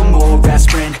couple more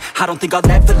aspirin. I don't think I'll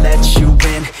ever let you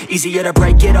in. Easier to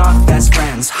break it off as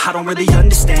friends. I don't really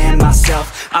understand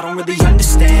myself, I don't really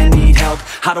understand, need help.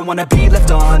 I don't wanna be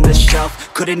left on the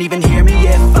shelf. Couldn't even hear me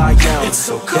if I yelled. It's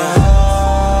so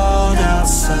cold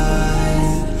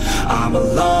outside, I'm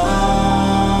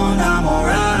alone, I'm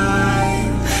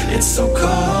alright. It's so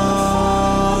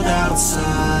cold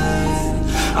outside,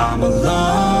 I'm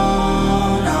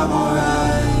alone, I'm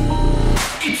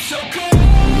alright. It's so cold.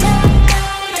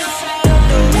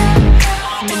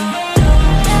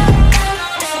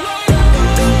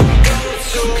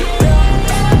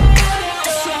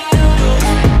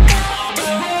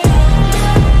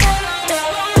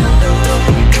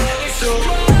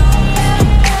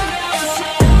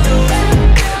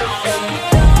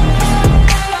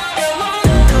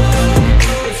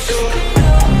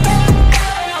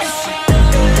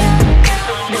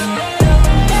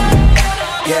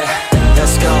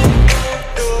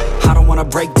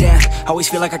 Break down, always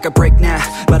feel like I could break now,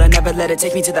 but I never let it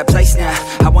take me to that place now.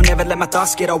 I won't ever let my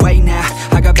thoughts get away now.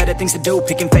 I got better things to do,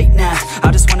 picking fate now.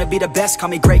 I just wanna be the best, call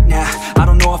me great now. I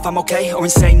don't know if I'm okay or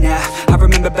insane now. I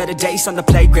remember better days on the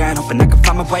playground, hoping I can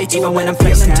find my way. Even when I'm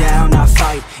feeling down, I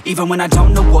fight. Even when I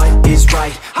don't know what is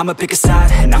right, I'ma pick a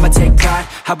side and I'ma take pride.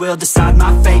 I will decide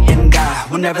my fate and I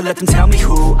will never let them tell me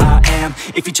who I am.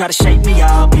 If you try to shake me,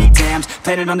 I'll be damned.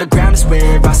 Planet on the ground is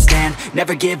where I stand.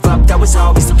 Never give up, that was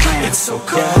always the plan. It's so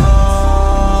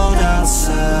cold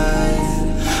outside,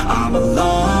 I'm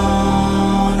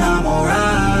alone, I'm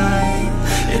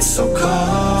alright. It's so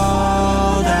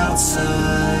cold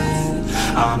outside,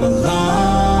 I'm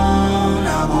alone,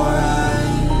 I'm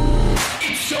alright.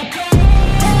 It's so cold.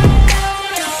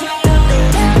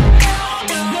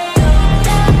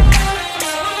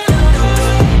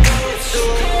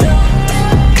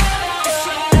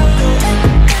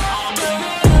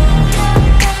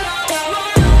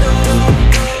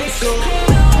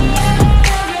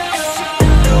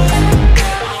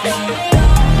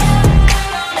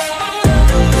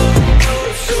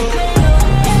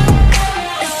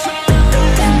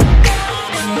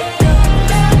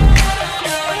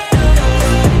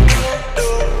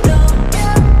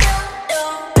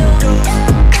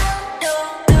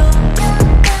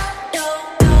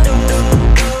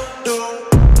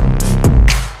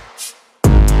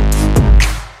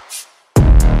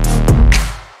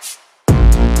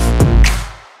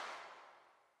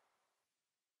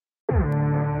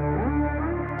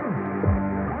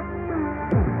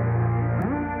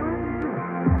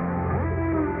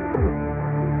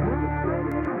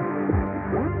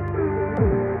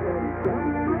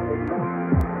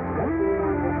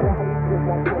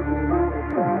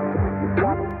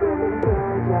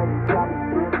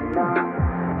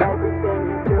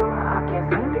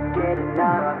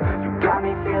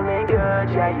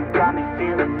 Yeah, you got me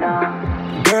feeling numb.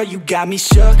 Girl, you got me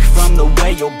shook from the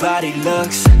way your body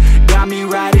looks. Got me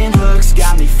riding hooks,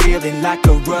 got me feeling like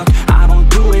a rook. I don't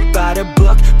do it by the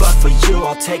book, but for you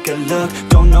I'll take a look.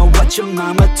 Don't know what your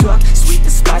mama took, sweet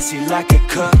and spicy like a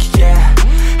cook, yeah.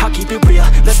 I'll keep it real,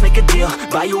 let's make a deal.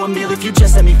 Buy you a meal if you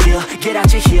just let me feel. Get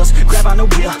out your heels, grab on the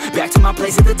wheel. Back to my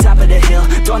place at the top of the hill.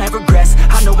 Don't have regrets,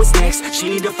 I know what's next. She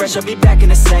need a fresh, I'll be back in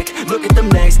a sec. Look at them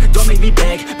legs, don't make me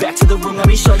beg. Back to the room, let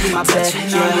me show you my bed.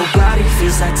 Touching on your body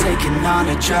feels like taking on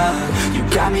a drug. You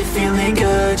got me feeling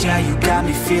good, yeah, you got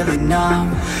me feeling numb.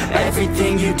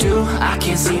 Everything you do, I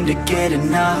can't seem to get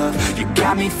enough. You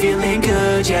got me feeling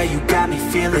good, yeah, you got me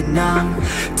feeling numb.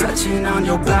 Touching on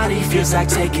your body feels like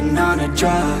taking on a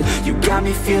drug. You got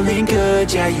me feeling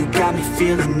good, yeah, you got me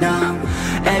feeling numb.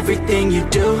 Everything you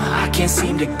do, I can't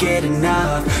seem to get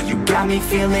enough. You got me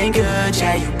feeling good,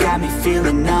 yeah, you got me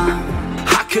feeling numb.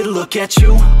 I could look at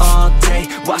you all day,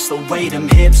 watch the way them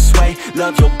hips sway.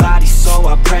 Love your body so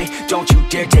I pray, don't you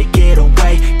dare take it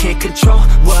away. Can't control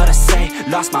what I say,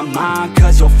 lost my mind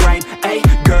cause your frame. Hey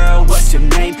girl, what's your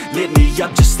name? Lit me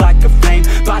up just like a flame.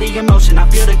 Body in motion, I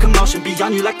feel the commotion,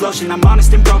 beyond you like lotion. I'm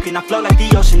honest and broken, I flow like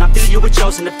the ocean. I feel you were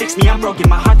chosen to fix me, I'm broken.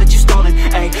 My heart that you stolen,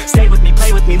 hey. Stay with me,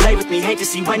 play with me, lay with me. Hate to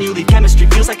see when you leave, chemistry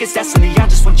feels like it's destiny. I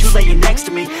just want you laying next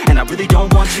to me, and I really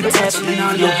don't want you to ever leave.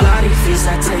 On your body feels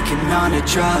like taking on a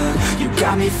drug. You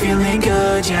got me feeling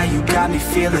good, yeah, you got me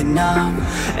feeling numb.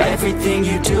 Everything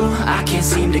you do, I can't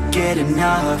seem to get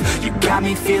enough. You got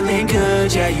me feeling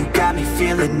good, yeah, you got me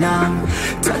feeling numb.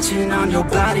 Touching on your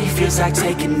body feels like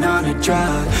taking on a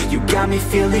drug. You got me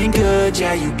feeling good,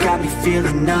 yeah, you got me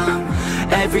feeling numb.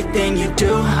 Everything you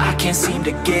do, I can't seem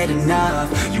to get enough.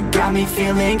 You got me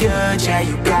feeling good, yeah,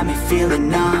 you got me feeling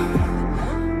numb.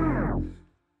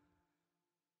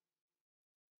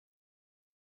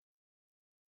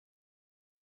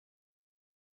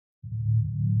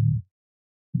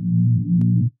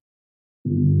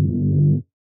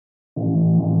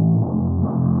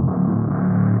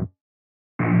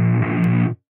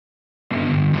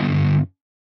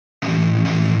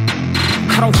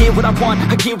 I don't get what I want,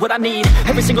 I get what I need.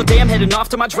 Every single day I'm heading off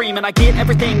to my dream, and I get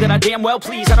everything that I damn well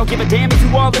please. I don't give a damn if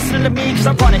you all listening to me, cause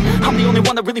I run it. I'm the only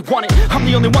one that really want it, I'm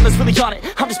the only one that's really on it.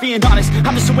 I'm just being honest,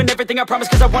 I'm just doing everything I promise,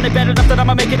 cause I want it bad enough that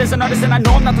I'ma make it as an artist. And I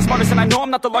know I'm not the smartest, and I know I'm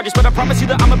not the largest, but I promise you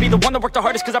that I'ma be the one that worked the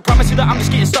hardest. Cause I promise you that I'm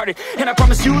just getting started, and I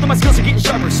promise you that my skills are getting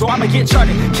sharper. So I'ma get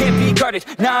charted, can't be guarded.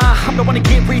 Nah, I'm the one to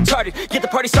get retarded. Get the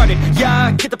party started, yeah,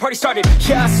 get the party started.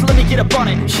 Yeah, so let me get up on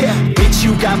it, yeah. Bitch,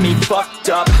 you got me fucked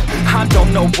up, I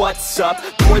don't know what's up.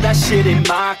 Pour that shit in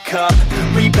my cup,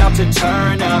 we bout to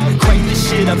turn up. Crank this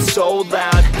shit up so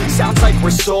loud, sounds like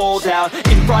we're sold out.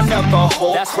 In front of a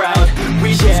whole crowd, we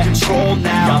lose control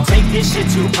now. Y'all take this shit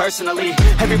too personally,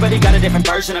 everybody got a different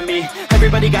version of me.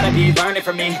 Everybody gotta be learning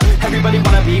from me, everybody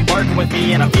wanna be working with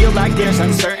me. And I feel like there's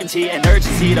uncertainty and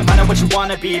urgency to find out what you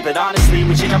wanna be. But honestly,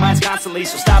 we change our minds constantly,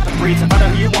 so stop and breathe and find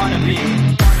out who you wanna be.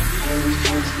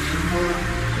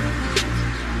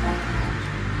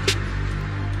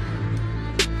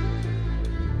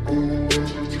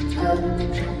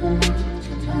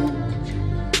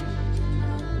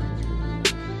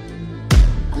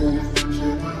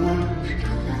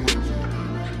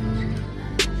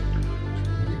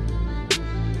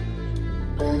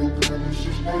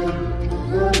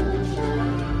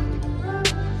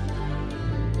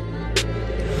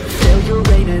 Failure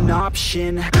ain't an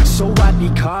option, so I'd be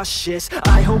cautious.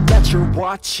 I hope that you're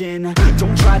watching,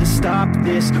 don't try to stop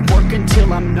this. Work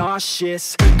until I'm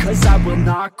nauseous, cause I will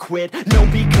not quit. No,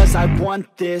 because I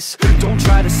want this, don't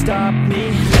try to stop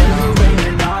me. Failure ain't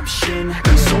an option,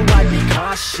 so I'd be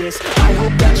cautious. I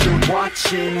hope that you're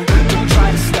watching, don't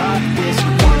try to stop this.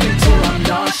 Work until I'm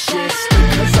nauseous,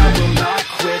 cause I will not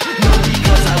quit. No,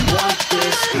 because I want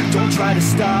this, don't try to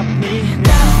stop me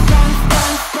now.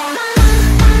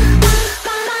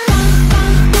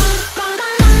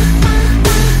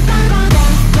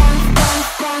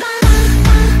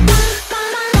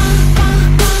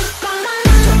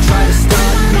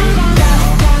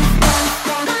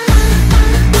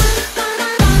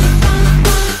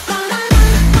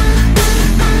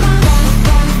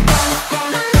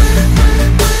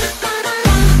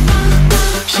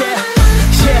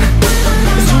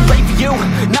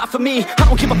 Me, I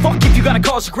don't give a fuck if you got a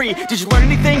college degree. Did you learn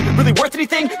anything? Really worth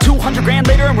anything? 200 grand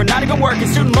later and we're not even working.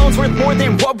 Student loans worth more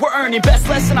than what we're earning. Best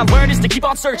lesson I learned is to keep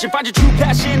on searching. Find your true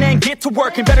passion and get to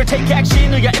work. And better take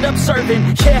action or you end up serving.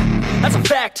 Yeah, that's a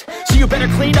fact. So you better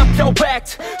clean up your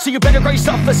act. So you better grab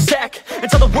yourself a sack and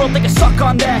tell the world they can suck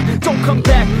on that. Don't come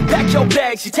back, pack your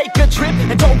bags. You take a trip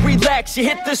and don't relax. You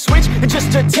hit the switch and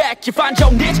just attack. You find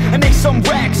your niche and make some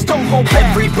racks. Don't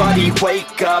Everybody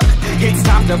wake up, it's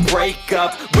time to break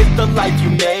up with the life you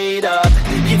made up.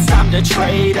 It's time to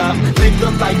trade up, live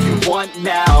the life you want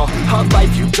now, a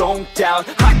life you don't doubt.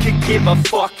 I could give a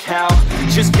fuck how,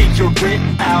 just figure it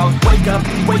out. Wake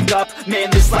up, man,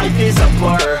 this life is a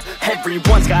blur.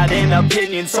 Everyone's got an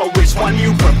opinion, so which one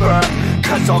you prefer?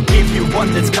 Cause I'll give you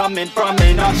one that's coming from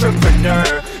an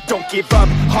entrepreneur. Don't give up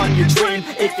on your dream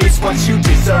if it's what you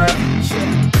deserve.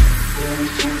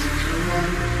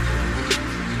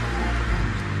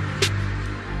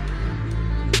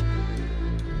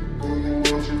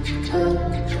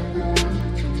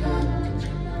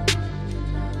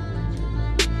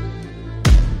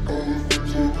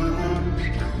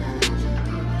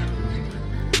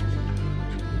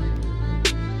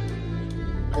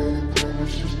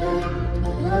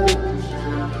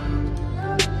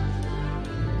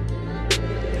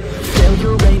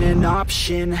 Failure ain't an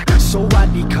option, so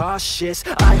I'd be cautious.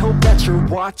 I hope that you're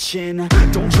watching.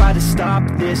 Don't try to stop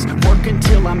this, work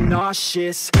until I'm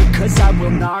nauseous. Cause I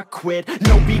will not quit,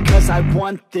 no, because I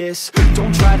want this.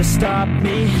 Don't try to stop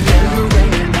me, failure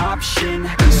ain't an option,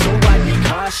 so I'd be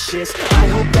cautious. I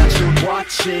hope that you're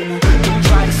watching. Don't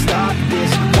try to stop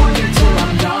this, work until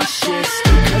I'm nauseous.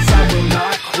 Cause I will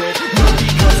not quit, no,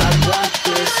 because I want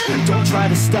this. Don't try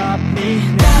to stop me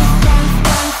now.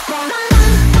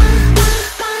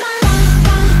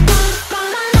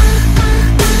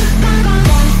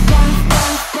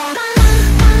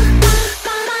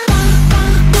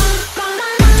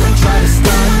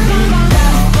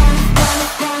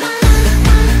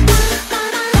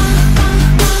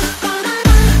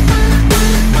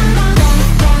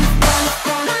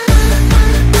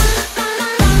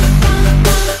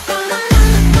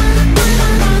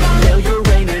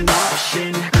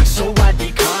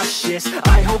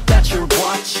 I hope that you're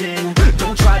watching.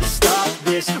 Don't try to stop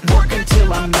this, work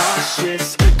until I'm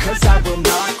nauseous. Cause I will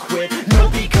not quit, no,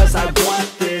 because I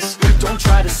want this. Don't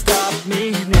try to stop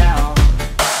me now.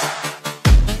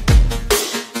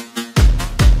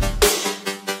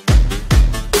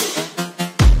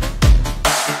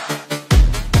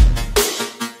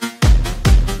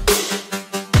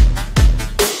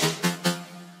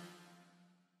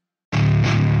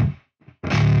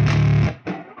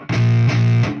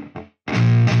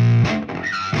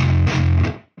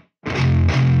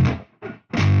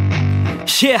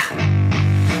 Yeah,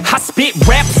 I spit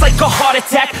raps like a heart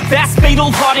attack, fast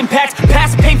fatal heart impact,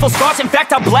 past painful scars. In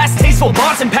fact, I blast tasteful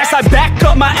bars and packs. I back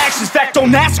up my actions, fact,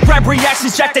 don't ask, grab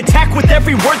reactions, jacked, attack with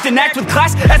every word, then act with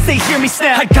class as they hear me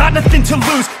snap. I got nothing to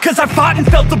lose, cause I fought and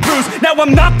felt the bruise. Now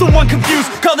I'm not the one confused,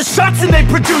 call the shots and they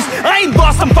produce. I ain't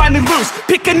lost, I'm finally loose,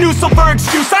 pick a new silver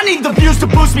excuse. I need the views to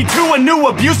boost me to a new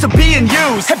abuse of being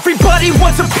used. Everybody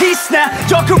wants a piece now,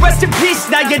 y'all can rest in peace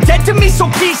now. You're dead to me, so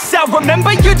peace out,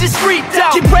 remember you're discreet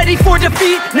out. Get ready for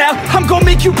defeat now, I'm gonna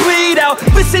make you bleed out.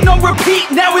 Listen on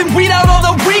repeat now and weed out all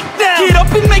the weak now. Get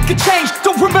up and make a change,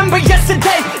 don't remember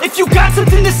yesterday. If you got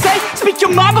something to say, speak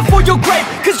your mind before your grave.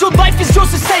 Cause your life is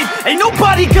yours to save, ain't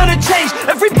nobody gonna change.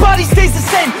 Everybody stays the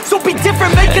same, so be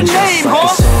different, make a name, like huh?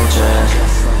 a soldier,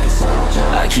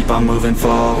 I keep on moving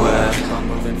forward,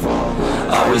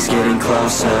 always getting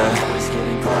closer.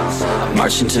 I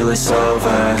march until it's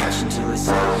over,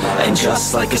 and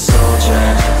just like a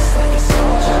soldier,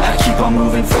 I keep on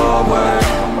moving forward,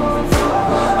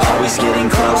 always getting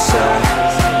closer.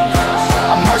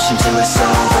 I march until it's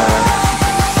over,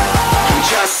 and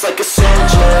just like a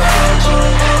soldier,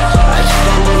 I keep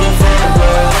on moving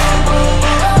forward,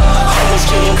 always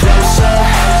getting closer.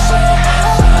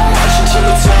 I march until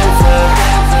it's over,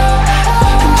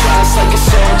 and just like a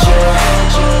soldier,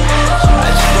 I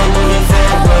keep on moving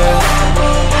forward,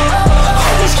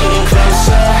 always getting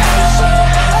closer.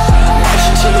 I march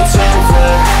until it's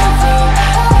over.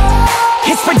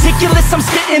 It's ridiculous, I'm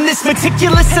spitting this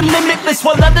meticulous and limitless,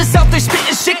 while others out there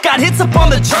spitting shit got hits up on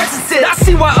the charts and shit. I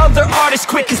see why other artists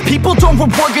quit, cause people don't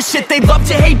reward good shit. They love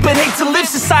to hate but hate to live.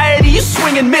 Society, you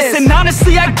swing and miss, and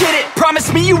honestly I get it.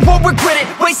 Promise me you won't regret it,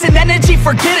 wasting energy,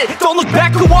 forget it. Don't look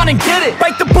back, go on and get it.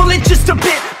 Bite the bullet just a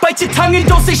bit, bite your tongue and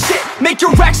don't say shit. Make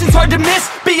your actions hard to miss,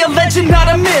 be a legend not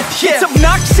a myth. Yeah. It's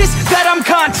obnoxious that I'm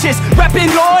conscious,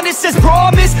 rapping honest as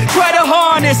promise. Try to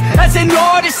harness, as an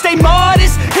artist, stay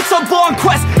modest. It's a long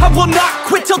quest, I will not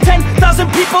quit till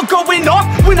 10,000 people going off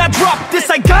when I drop this.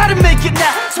 I gotta make it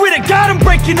now, swear to God I'm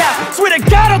breaking out. Swear to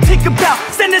God I'll take a bow,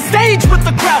 stand the stage with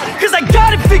the crowd. Cause I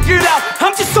got it figured out,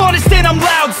 I'm just honest and I'm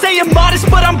loud. Saying modest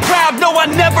but I'm proud, no I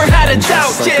never had a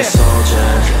doubt. Just like a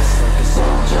soldier,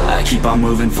 I keep on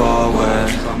moving forward,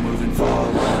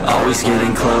 always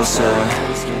getting closer.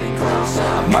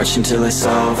 I march until it's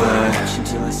over,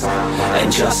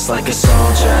 and just like a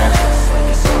soldier,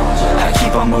 I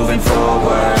keep on moving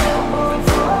forward,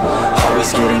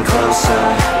 always getting closer.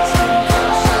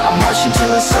 I'm marching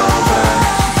till it's over.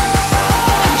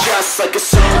 I'm just like a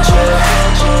soldier.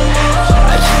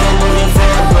 I keep on moving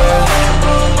forward,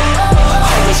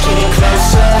 always getting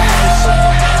closer.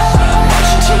 I'm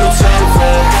marching till it's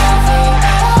over.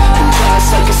 I'm just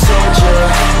like a soldier.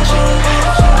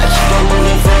 I keep on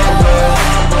moving forward,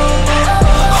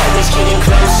 always getting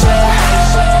closer.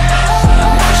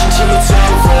 I'm marching till it's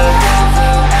over.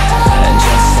 And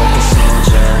just like a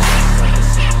soldier,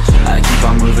 I keep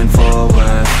on moving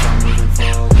forward,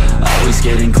 always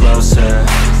getting closer.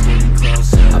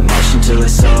 I'm marching till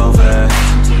it's over.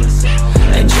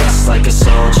 And just like a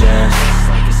soldier,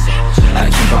 I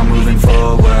keep on moving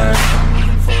forward,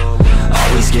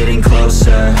 always getting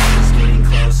closer.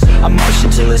 I'm marching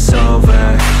till it's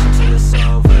over.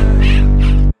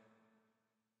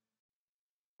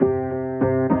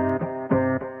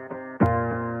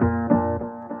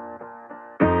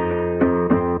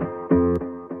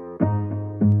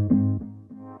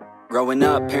 Growing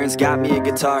up, parents got me a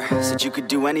guitar. Said you could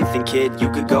do anything, kid, you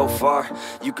could go far.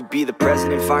 You could be the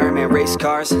president, fireman, race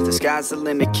cars. The sky's the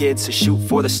limit, kid, so shoot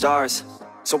for the stars.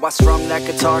 So I strummed that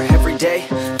guitar every day.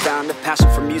 Found a passion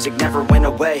for music, never went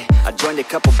away. I joined a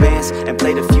couple bands and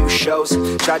played a few shows.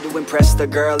 Tried to impress the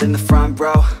girl in the front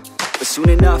row. But soon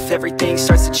enough, everything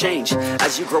starts to change.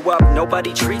 As you grow up,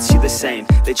 nobody treats you the same.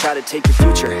 They try to take your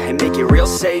future and make it real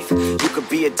safe. You could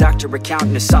be a doctor,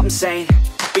 accountant, or something sane.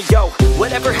 But yo,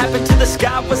 whatever happened to the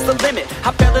sky was the limit.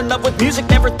 I fell in love with music,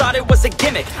 never thought it was a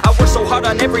gimmick. I worked so hard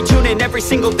on every tune and every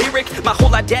single lyric. My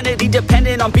whole identity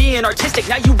depended on being artistic.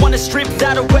 Now you wanna strip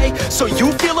that away so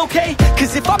you feel okay?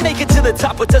 Cause if I make it to the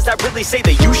top, what does that really say?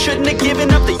 That you shouldn't have given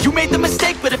up, that you made the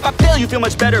mistake? But if I fail, you feel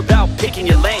much better about picking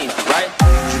your lane, right?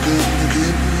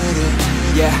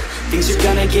 Yeah, things are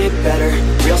gonna get better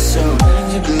real soon.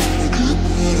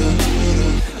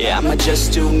 Yeah, I'ma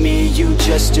just do me, you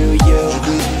just do you.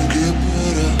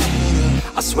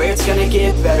 I swear it's gonna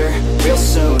get better real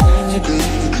soon.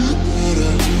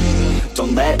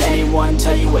 Don't let anyone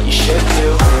tell you what you should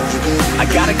do. I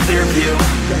got a clear view,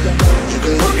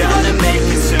 we're gonna make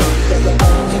it soon.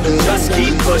 Just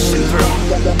keep pushing through.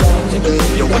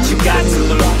 You're what you got to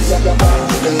lose.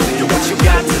 You're what you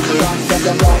got to lose.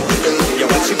 You're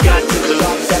what you got to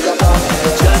lose.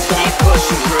 Just keep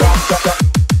pushing through.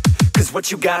 Cause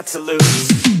what you got to lose,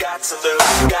 got to lose,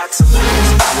 got to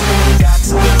lose, got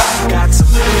to lose, got to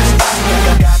lose,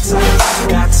 got to lose,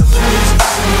 got to lose,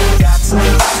 got to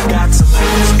lose, got to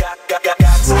lose,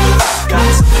 got to lose,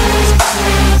 got to lose,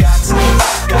 got to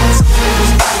lose,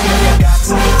 got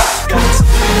to lose, got to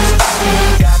lose,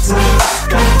 got to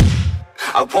lose.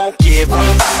 I won't give up,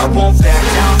 I won't back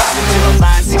down until the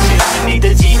line sinks in underneath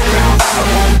the deep ground. I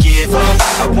won't give up,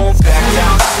 I won't back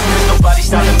down. There's nobody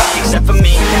stopping me except for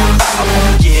me now. I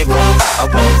won't give up, I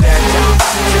won't back down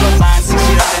until the line sinks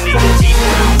in underneath the deep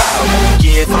ground. I won't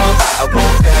give up, I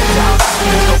won't back down.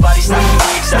 There's nobody stopping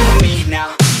me except for me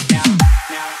now.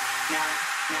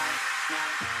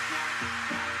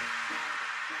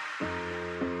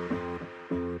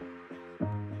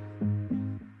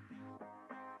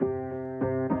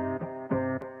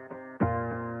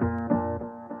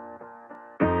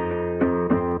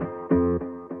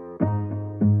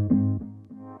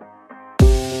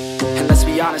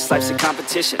 Honest, life's a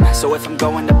competition. So if I'm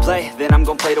going to play, then I'm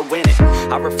gonna play to win it.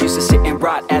 I refuse to sit and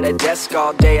rot at a desk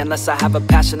all day unless I have a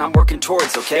passion I'm working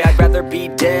towards, okay? I'd rather be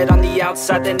dead on the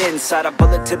outside than inside. A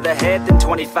bullet to the head than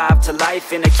 25 to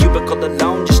life in a cubicle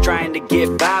alone, just trying to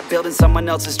get by, building someone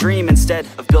else's dream instead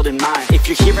of building mine. If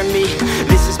you're hearing me,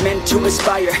 this is meant to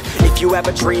inspire. If you have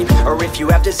a dream or if you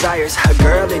have desires, a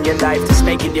girl in your life that's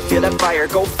making you feel that fire,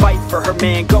 go fight for her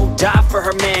man, go die for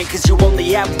her man. Cause you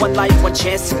only have one life, one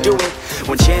chance to do it,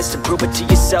 one chance to prove it to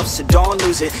yourself, so don't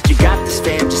lose it. You got this,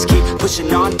 fam, just keep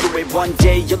pushing on through it. One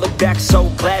day you'll look back so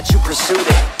glad you pursued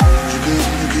it.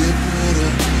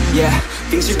 Yeah,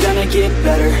 things are gonna get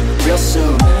better real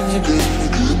soon.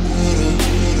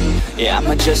 Yeah,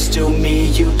 I'ma just do me,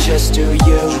 you just do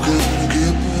you.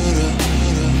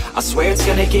 I swear it's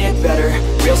gonna get better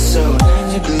real soon.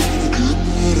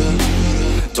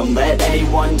 Don't let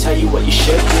anyone tell you what you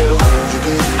should do.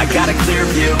 I got a clear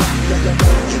view,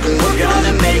 we're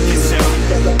gonna make it soon.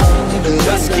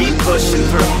 Just keep pushing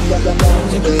through.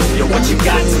 You're what you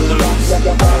got to lose.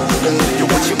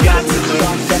 You're what you got to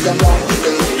lose.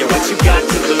 You're what you got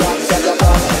to lose.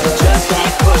 Just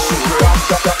keep pushing through.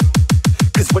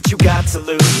 Cause what you got to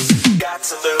lose, got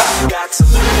to lose, got to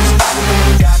lose,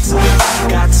 got to lose,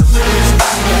 got to lose,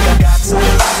 got to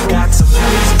lose, got to lose, got to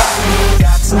lose,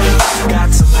 got to lose, got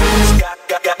to lose,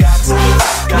 got to lose,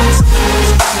 got to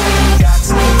lose, got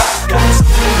to lose.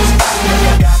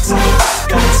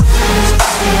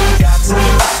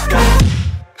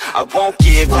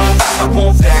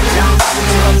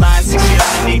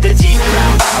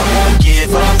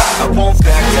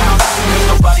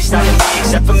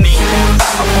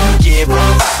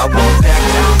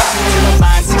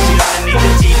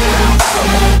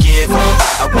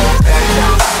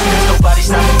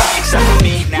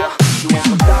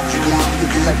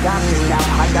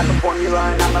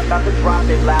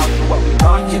 what we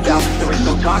talking about? There is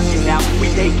no talking now.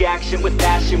 We take action with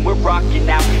passion, we're rocking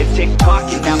now. It's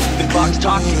tick-tocking now, the clock's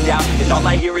talking down, and all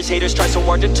I hear is haters try so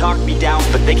hard to talk me down,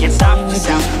 but they can't stop the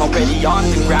sound, already on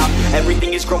the ground.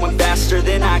 Everything is growing faster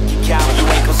than I can count. You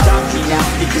ain't gon' stop me now,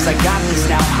 because I got this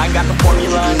now. I got the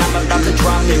formula and I'm about to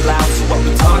drop it loud. So what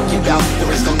we talking about?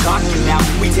 There is no talking now.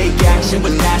 We take action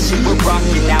with passion, we're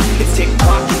rocking now. It's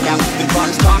tick-tocking now, the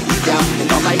clock's talking down,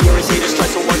 and all I hear is haters try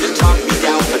so hard to talk me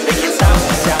down, but they can't stop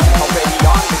the sound, already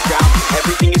on the ground.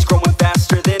 Everything is growing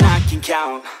faster than I can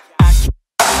count.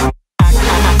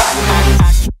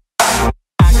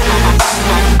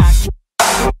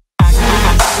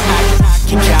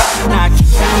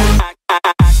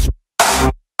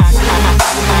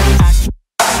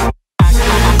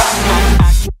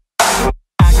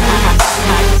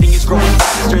 Everything is growing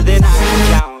faster than I can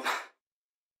count.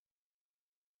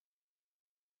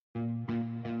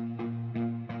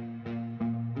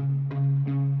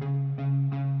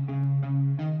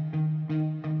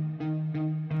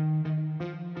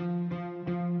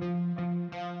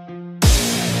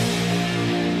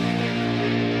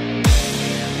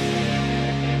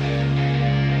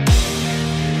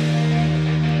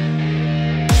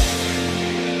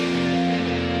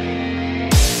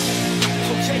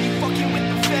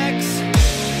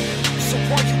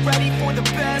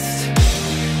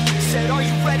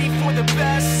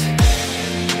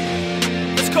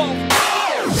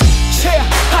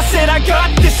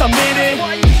 I'm in it.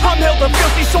 I'm hella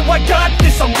filthy, so I got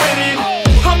this, I'm winning.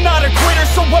 I'm not a quitter,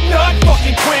 so I'm not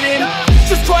fucking quitting.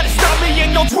 Just try to stop me and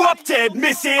you'll drop dead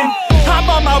missing. I'm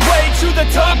on my way to the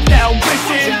top now,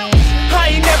 listen.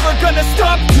 I ain't never gonna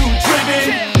stop, too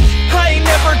driven. I ain't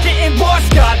never getting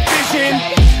lost, got vision.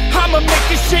 I'ma make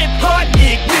this shit hot,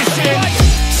 ignition.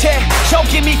 Yeah, y'all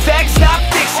give me facts, not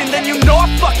fiction. Then you know I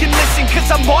fucking listen, cause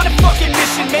I'm on a fucking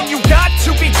mission. Man, you got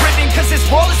to be driven, cause this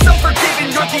world is unforgiving.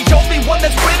 You're the only one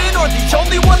that's winning, or the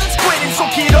only one that's quitting. So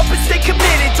get up and stay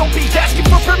committed, don't be asking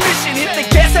for permission. Hit the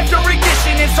gas after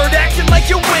ignition and start acting like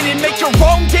you're winning. Make your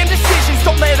own damn decisions,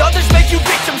 don't let others make you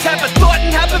victims. Have a thought and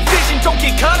have a vision, don't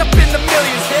get caught up in the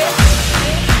millions.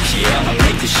 Yeah, I'ma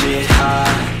make this shit hot.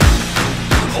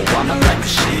 Oh, I'ma light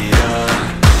this shit up.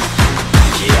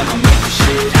 Yeah, I'ma make this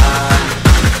shit hot.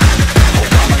 Oh,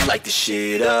 I'ma light this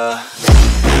shit up.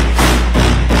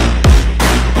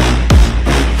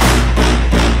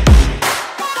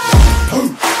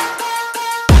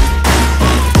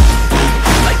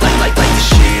 Light this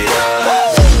shit up.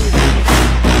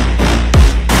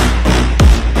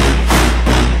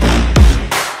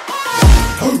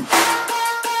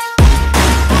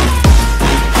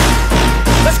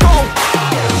 Let's go.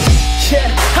 Yeah,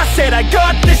 I said I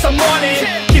got this, I'm on it.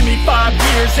 Give me 5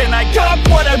 years and I got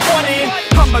what I wanted.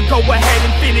 I'ma go ahead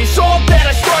and finish all that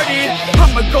I started.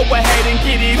 I'ma go ahead and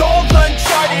get it all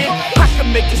uncharted. I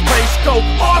can make this place go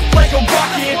off like a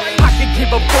rocket. I can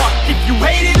give a fuck if you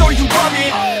hate it or you love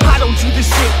it. I don't do this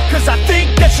shit cause I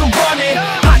think that you're on it.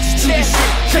 I just do this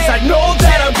shit cause I know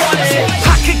that I want it.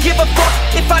 I could give a fuck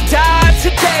if I died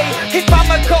today. If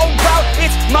I'ma go out,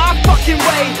 it's my fucking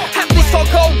way. At least I'll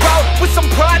go out with some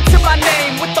pride to my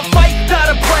name. With the fight that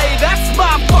I play, that's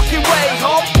my fucking way,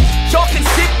 home. Y'all can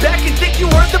sit back and think you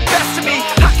heard the best of me.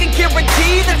 I can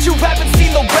guarantee that you haven't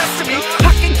seen the rest of me.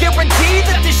 I can guarantee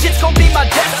that this shit's gonna be my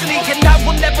destiny. And I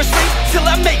will never sleep till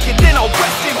I make it, then I'll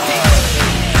rest in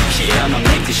peace. Yeah, I'ma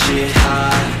make this shit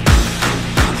hot.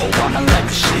 Oh, I'ma light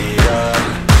this shit up.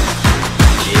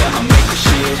 Yeah, I'ma make this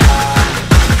shit hot.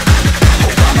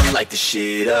 Oh, I'ma light this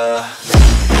shit up.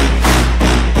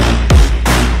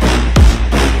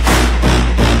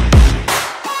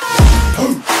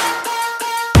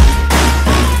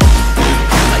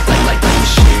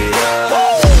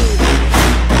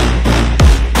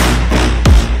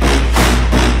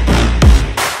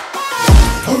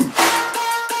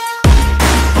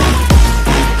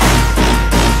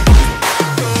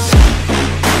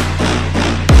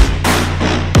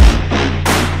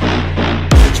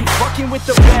 With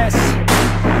the best,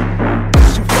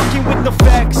 you fucking with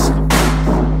NEFFEX.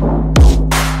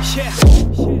 Yeah.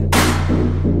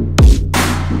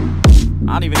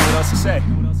 I don't even know what else to say.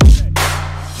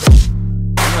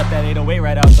 Let that 808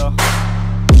 right out though.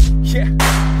 Yeah.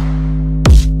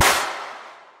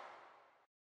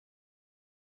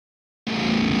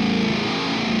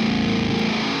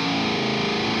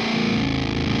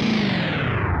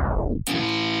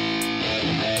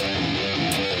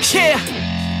 Yeah.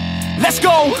 Let's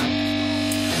go!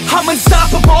 I'm unstoppable.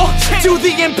 unstoppable, do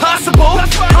the impossible.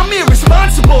 I'm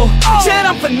irresponsible, yet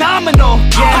I'm phenomenal.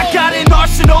 I got an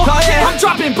arsenal, I'm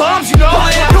dropping bombs, you know.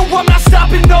 No, I'm not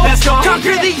stopping, no.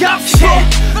 Conquer the obstacle.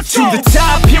 To the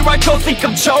top, here I go, think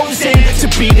I'm chosen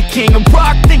to be the king of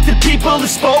rock, think the people have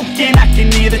spoken. I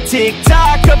can hear the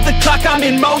tick-tock of the clock, I'm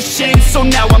in motion. So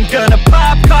now I'm gonna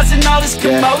pop, causing all this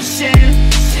commotion.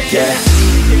 Yeah,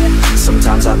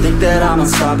 sometimes I think that I'm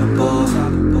unstoppable.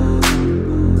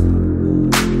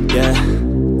 Yeah,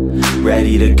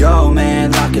 ready to go,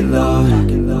 man, lock and load.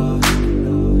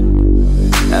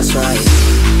 That's right,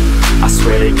 I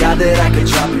swear to God that I could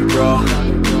drop you, bro.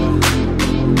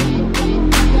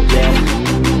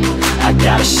 Yeah, I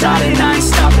got a shot and I ain't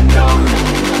stopping, no.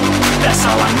 That's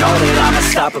how I know that I'm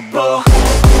unstoppable.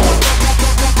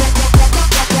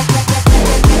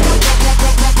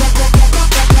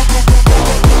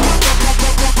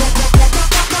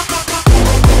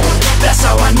 That's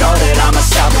how I know that I'm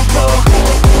unstoppable.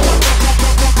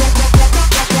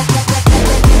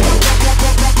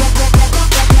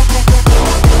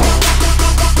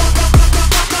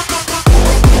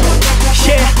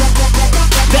 Yeah,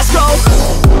 let's go.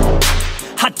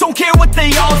 I don't care what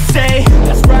they all say.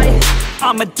 That's right,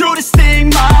 I'ma do this thing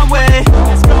my way.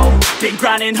 Let's go. Been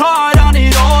grinding hard on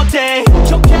it all day.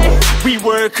 Okay, we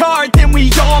work hard, then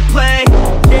we all play.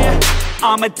 Yeah,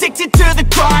 I'm addicted to the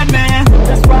grind, man.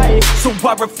 That's right, so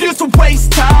I refuse to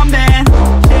waste time, man.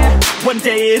 Yeah, one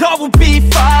day it all will be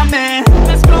fine, man.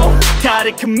 Let's go.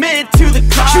 Gotta commit to the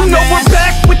climb. You know we're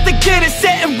back with the Guinness,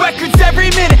 setting records every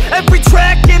minute, every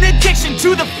track. In addiction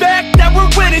to the fact that we're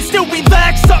winning, still we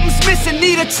lack something's missing.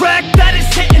 Need a track that is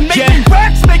hitting, making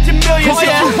racks, making millions. If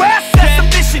you ask, that's a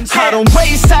mission. I don't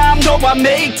waste time, no, I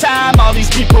make time. All these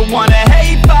people wanna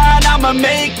hate, fine, I'ma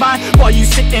make mine. While you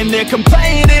sitting there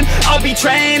complaining, I'll be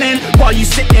training. While you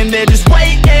sitting there just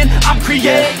waiting, I'm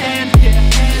creating.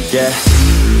 Yeah,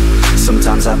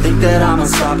 sometimes I think that I'm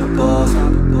unstoppable.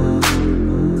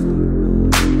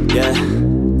 Yeah,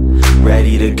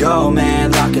 ready to go,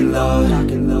 man, lock and load.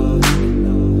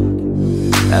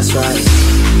 That's right,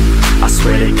 I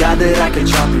swear to God that I could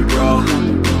drop you, bro.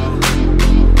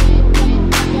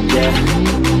 Yeah,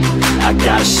 I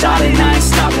got a shot and I ain't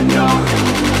stopping, no.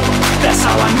 That's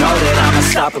how I know that I'm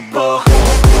unstoppable.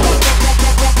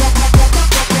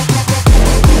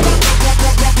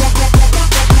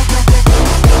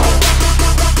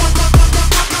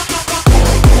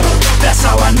 That's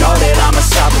how I know that I'm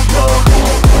unstoppable.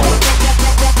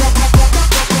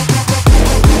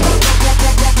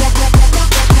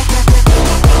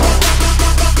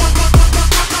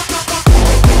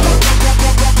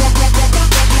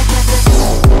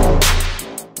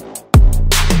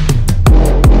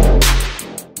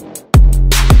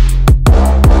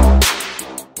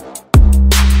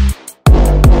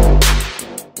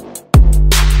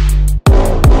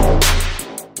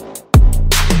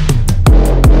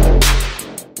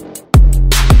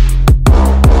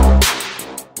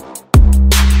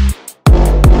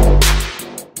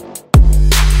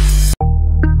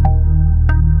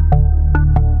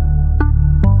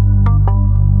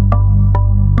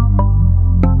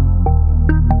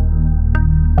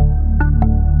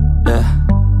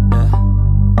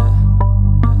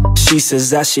 She says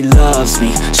that she loves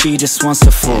me, she just wants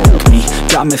to fuck me.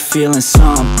 Got me feeling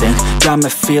something, got me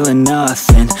feeling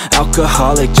nothing.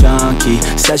 Alcoholic junkie,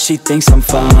 says she thinks I'm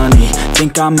funny.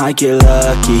 Think I might get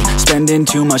lucky, spending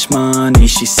too much money.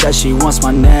 She says she wants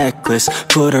my necklace,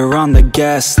 put her on the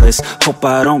guest list. Hope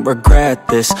I don't regret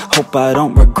this, hope I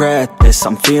don't regret this.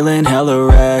 I'm feeling hella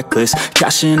reckless,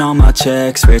 cashing all my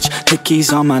checks rich.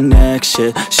 Hickeys on my neck,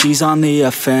 shit, she's on the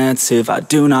offensive. I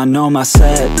do not know my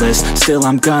set list, still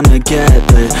I'm gonna get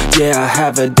lit. Yeah, I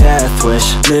have a death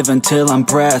wish, live until I'm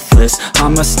breathless.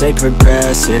 I'ma stay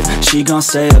progressive, she gon'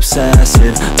 stay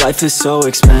obsessive. Life is so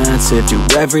expensive, do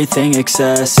everything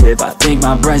excessive. I think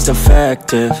my brain's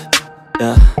defective,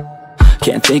 yeah.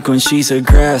 Can't think when she's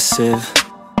aggressive,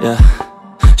 yeah.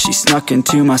 She snuck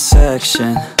into my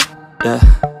section, yeah.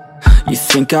 You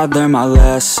think I'd learn my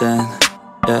lesson,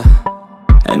 yeah.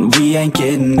 And we ain't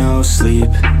getting no sleep.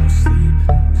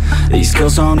 These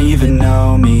girls don't even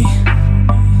know me.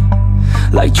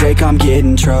 Like Drake, I'm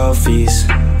getting trophies.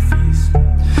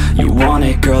 You want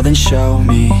it, girl, then show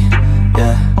me,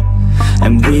 yeah.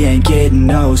 And we ain't getting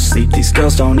no sleep. These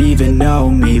girls don't even know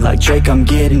me. Like Drake, I'm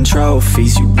getting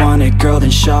trophies. You want it, girl, then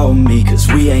show me. Cause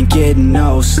we ain't getting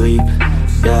no sleep,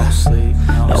 yeah.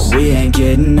 No, we ain't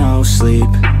getting no sleep,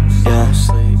 yeah.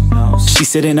 She's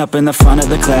sitting up in the front of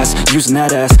the class, using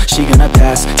that ass, she gonna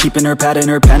pass. Keeping her pad and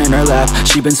her pen in her lap.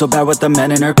 She been so bad with the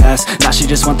men in her past. Now she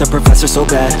just want the professor so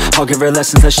bad. I'll give her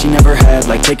lessons that she never had,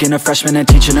 like taking a freshman and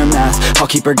teaching her math. I'll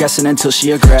keep her guessing until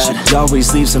she a grad. She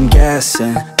always leaves them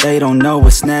guessing, they don't know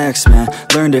what's next, man.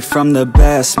 Learned it from the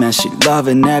best, man. She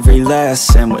loving every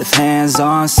lesson, with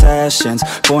hands-on sessions,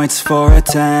 points for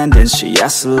attendance. She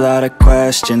asks a lot of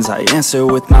questions, I answer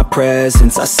with my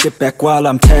presence. I sit back while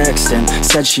I'm texting,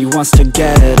 said she wants to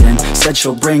get in, said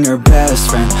she'll bring her best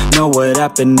friend. Know what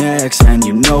happened next, man,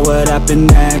 you know what happened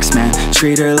next, man.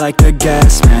 Treat her like a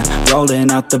guest, man, rolling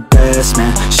out the best,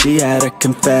 man. She had a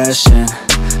confession,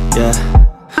 yeah.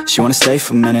 She wanna stay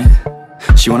for a minute,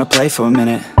 she wanna play for a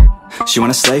minute, she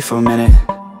wanna slay for a minute,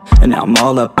 and now I'm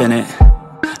all up in it.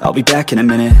 I'll be back in a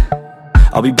minute,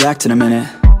 I'll be back in a minute,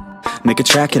 make a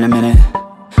track in a minute,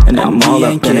 and now I'm all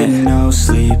up in it. No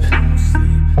sleep,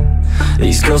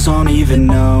 these girls don't even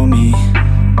know me.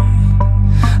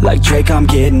 Like Drake, I'm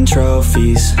getting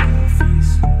trophies.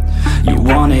 You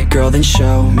want it, girl, then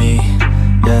show me,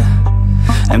 yeah.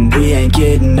 And we ain't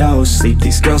getting no sleep,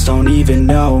 these girls don't even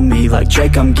know me. Like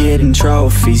Drake, I'm getting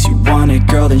trophies. You want it,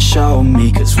 girl, then show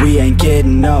me, cause we ain't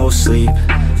getting no sleep,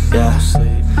 yeah.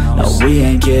 No, we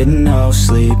ain't getting no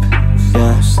sleep,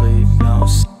 yeah.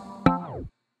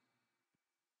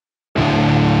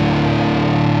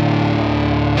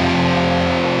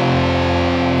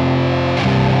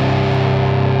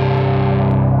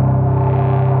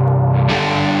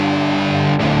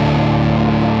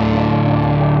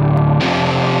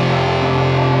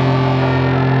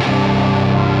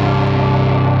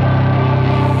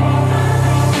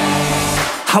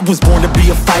 I was born to be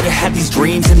a fighter, had these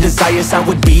dreams and desires. I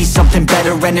would be something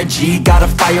better, energy, got a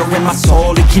fire in my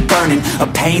soul to keep burning. A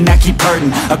pain that keep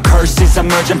hurting, a curse is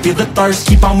emerging. Feel the thirst,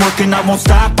 keep on working, I won't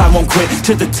stop, I won't quit.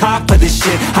 To the top of this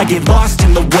shit, I get lost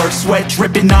in the work. Sweat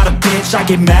dripping, not a bitch, I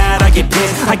get mad, I get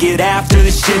pissed. I get after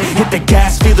this shit, hit the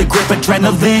gas, feel the grip.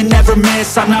 Adrenaline, never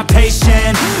miss, I'm not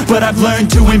patient, but I've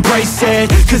learned to embrace it.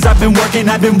 Cause I've been working,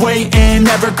 I've been waiting,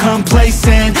 never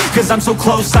complacent. Cause I'm so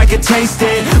close, I could taste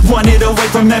it. Want it away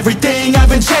from everything I've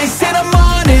been chasing. I'm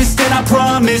honest and I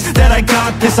promise that I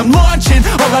got this. I'm launching,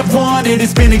 all I've wanted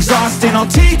has been exhausting. I'll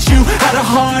teach you how to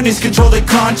harness, control the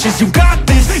conscious. You got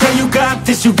this, yeah you got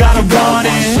this, you gotta want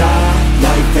it. One shot,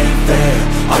 life ain't fair.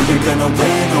 Are you gonna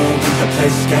win or will you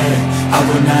play scared? I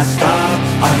will not stop,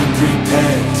 I am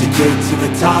prepared. To get to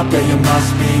the top, yeah you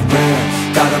must beware.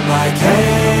 Got 'em like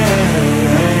hey,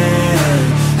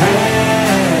 hey,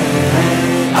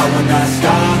 I will not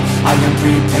stop, I am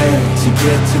prepared. To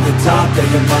get to the top, yeah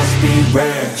you must be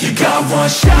rare. You got one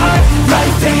shot,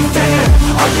 life ain't fair.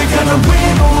 Are you gonna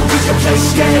win or will you play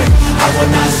scared? I will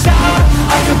not stop,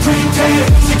 I am prepared.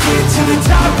 To get to the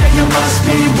top, yeah you must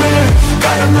beware.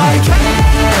 Got 'em like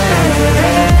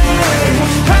hey,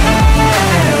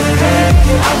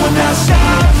 I will not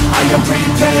stop, I am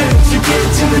prepared. To get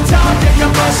to the top, yeah you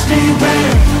must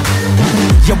beware.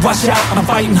 Yeah, watch out, I'm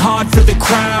fighting hard for the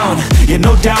crown. Yeah,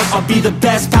 no doubt, I'll be the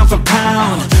best pound for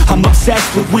pound. I'm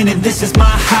obsessed with winning, this is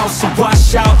my house. So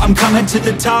watch out, I'm coming to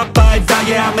the top. I vow,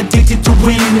 yeah, I'm addicted to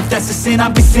winning. If that's a sin,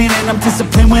 I'll be sinning. I'm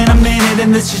disciplined when I'm in it,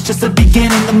 and this is just the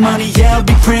beginning. The money, yeah, I'll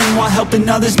be printing while helping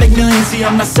others make millions. See,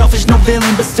 I'm not selfish, no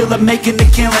villain, but still I'm making the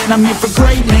killing. I'm here for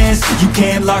greatness, you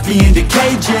can't lock me into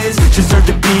cages. Deserve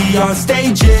to be on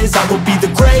stages, I will be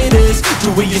the greatest. Do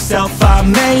it yourself, I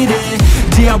made it.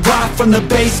 DIY from the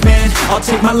basement, I'll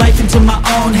take my life into my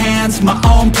own hands. My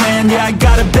own plan, yeah, I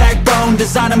got a backbone,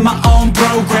 designing my own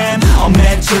program. I'll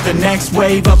mentor the next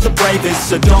wave of the bravest,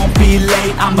 so don't be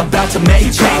late, I'm about to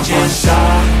make changes. One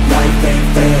shot, life ain't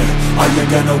fair. Are you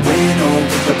gonna win or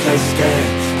will you play scared?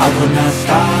 I will not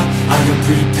stop, I am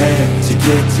prepared. To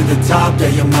get to the top,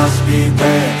 yeah you must be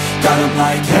rare. Got 'em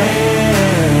like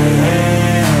hey,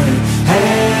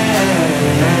 hey,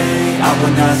 I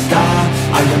will not stop,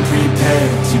 I am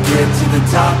prepared. To get to the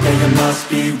top, yeah you must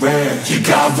be rare. You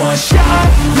got one shot,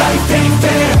 life ain't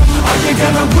fair. Are you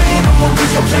gonna win or will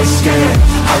you play scared?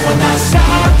 I will not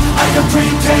stop, I am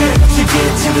prepared. To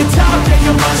get to the top, yeah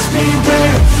you must be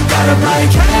rare. Got 'em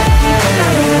like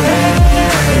hey,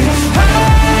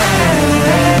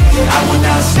 I will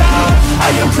not stop, I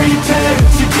am prepared.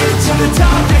 To get to the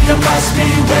top, yeah you must be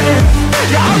rare.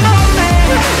 Yeah, I'm on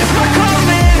it, it's my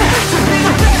calling. To be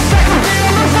the best, I can be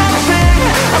on the wrong thing.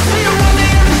 I see you on the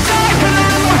other side, and I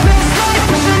live my best life.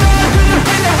 Pushing on to the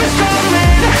thing that was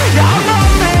coming. Yeah, I'm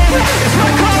on it, it's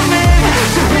my calling.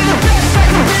 To be the best, I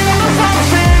can be on the wrong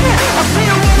thing. I see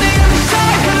you on the other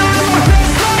side, and I live my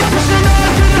best life. Pushing on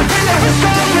to the thing that was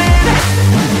coming.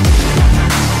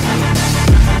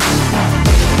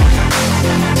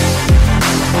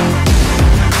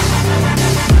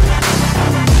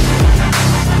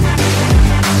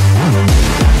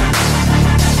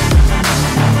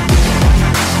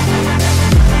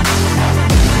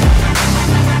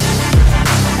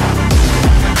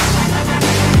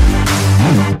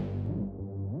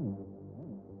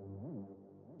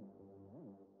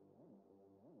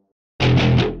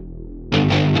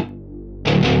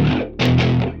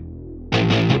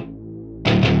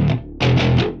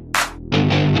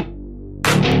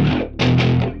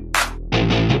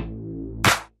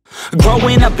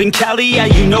 Growing up in Cali, yeah,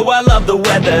 you know I love the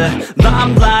weather.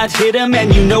 Limelight hit 'em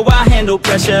and you know I handle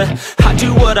pressure. I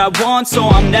do what I want, so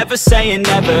I'm never saying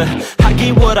never. I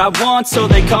get what I want, so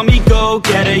they call me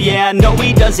go-getter. Yeah, I know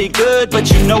he does it good, but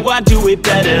you know I do it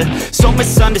better. So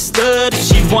misunderstood, if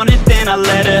she wanted then I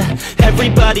let her.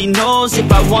 Everybody knows if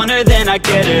I want her then I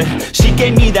get her. She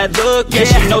gave me that look, yeah,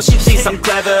 she knows she thinks I'm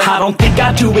clever. I don't think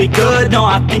I do it good, no,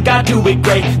 I think I do it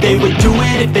great. They would do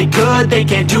it if they could, they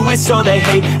can't do it so they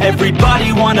hate.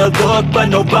 Everybody wanna look, but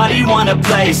nobody wanna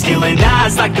play. Stealing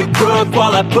eyes like a crook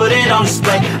while I put it on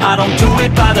display. I don't do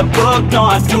it by the book, no,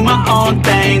 I do my own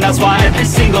thing. That's why every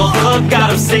single hook got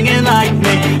them singing like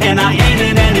me. And I ain't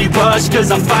in any rush,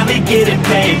 cause I'm finally getting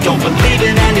paid. Don't believe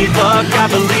in any luck, I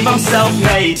believe I'm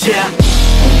self-made, yeah.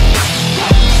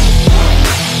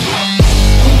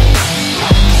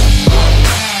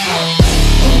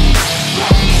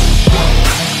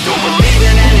 Don't believe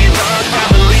in any luck, I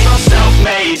believe I'm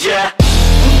self-made, yeah.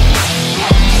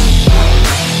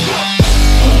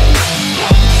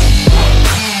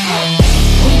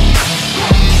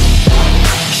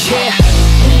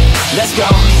 Let's go.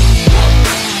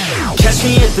 Catch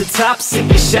me at the top,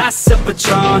 sipping shots of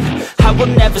Patron. I will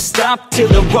never stop till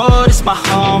the road is my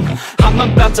home. I'm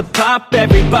about to pop,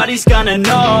 everybody's gonna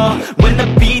know. When the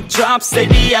beat drops, they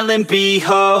be yelling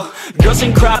B-ho. Girls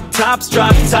in crop tops,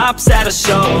 drop tops at our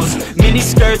shows. Mini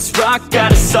skirts rock,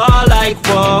 got us all like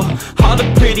whoa. All the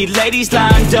pretty ladies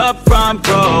lined up front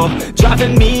row.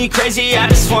 Driving me crazy, I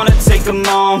just wanna take them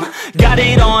home. Got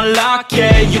it on lock,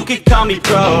 yeah, you could call me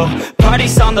pro.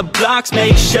 Parties on the blocks,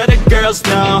 make sure the girls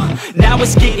know. Now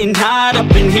it's getting hot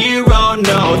up in here, oh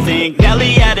no. Think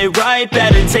Nelly had it right,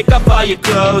 better take off all your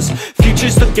clothes.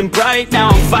 Future's looking bright, now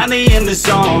I'm finally in the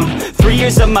zone. 3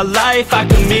 years of my life, I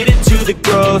committed to the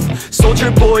growth.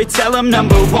 Soldier boy, tell him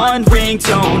 #1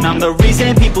 ringtone. I'm the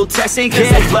reason people texting, cause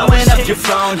they're blowing up your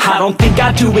phone. I don't think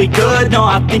I do it good, no,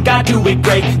 I think I do it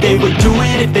great. They would do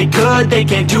it if they could, they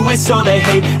can't do it so they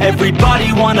hate.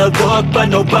 Everybody wanna look, but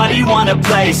nobody wanna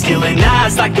play. Stealing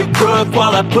eyes like a crook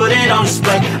while I put it on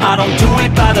display. I don't do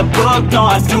it by the book, no,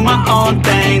 I do my own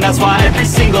thing. That's why every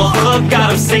single hook got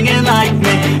them singing like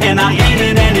me. And I ain't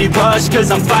in any rush,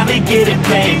 cause I'm finally getting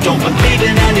paid. Don't believe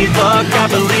in any luck, I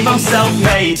believe I'm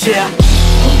self-made, yeah.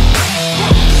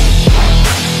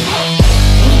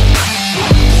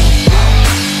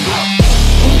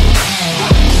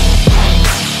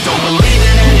 Don't believe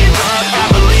in any luck, I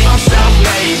believe I'm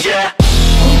self-made, yeah.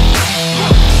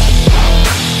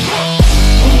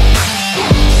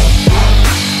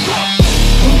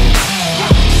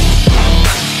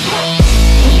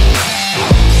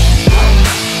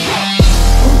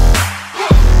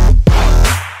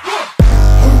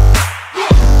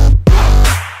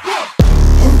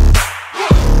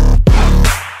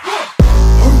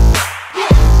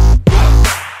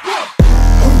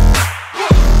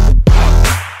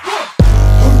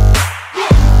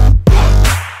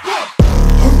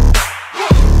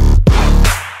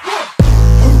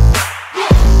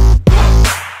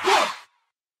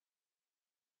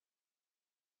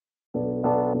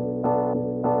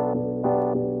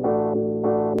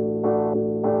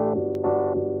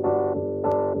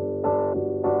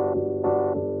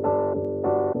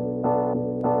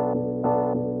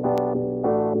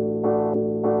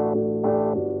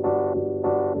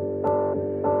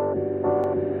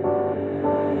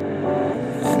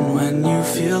 When you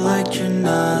feel like you're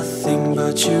nothing,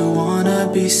 but you wanna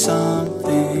be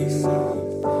something,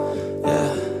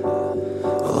 yeah.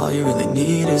 Well, all you really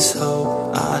need is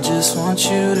hope. I just want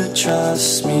you to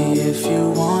trust me if you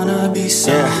wanna be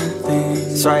something. Yeah,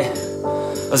 that's right.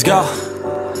 Let's go.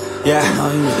 Yeah,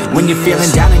 when you're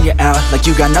feeling down and you're out, like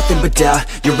you got nothing but doubt.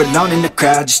 You're alone in the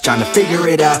crowd, just trying to figure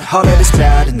it out. All that is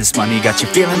bad, and this money got you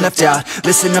feeling left out.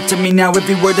 Listen up to me now,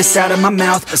 every word that's out of my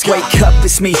mouth. Wake up,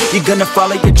 it's me. You're gonna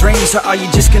follow your dreams, or are you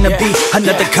just gonna be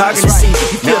another cog in the scene?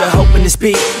 You feel the hope in this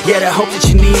beat, yeah, the hope that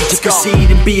you need to proceed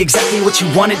and be exactly what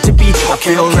you want it to be. I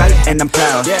feel right and I'm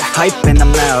proud, hype and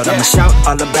I'm loud. I'ma shout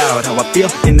all about how I feel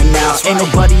in the now. Ain't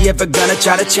nobody ever gonna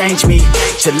try to change me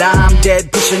till I'm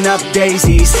dead, pushing up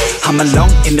daisies. I'm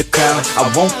alone in the crowd,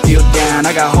 I won't feel down.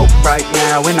 I got hope right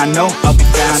now, and I know I'll be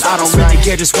found. I don't really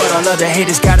care just what all other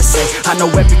haters gotta say. I know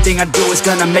everything I do is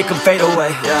gonna make them fade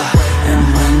away, yeah. And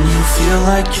when you feel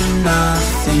like you're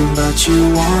nothing, but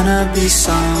you wanna be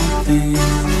something,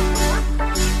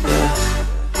 yeah.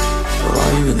 Well,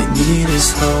 all you really need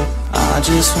is hope. I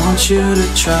just want you to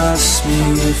trust me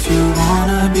if you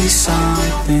wanna be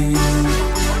something,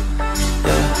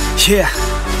 yeah.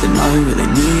 Then all you really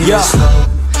need is hope.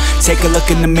 Take a look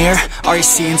in the mirror, are you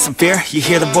seeing some fear? You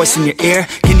hear the voice in your ear,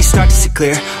 can you start to see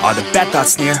clear? Are the bad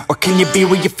thoughts near? Or can you be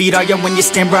where your feet are, yeah, when you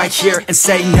stand right here and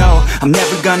say no? I'm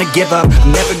never gonna give up,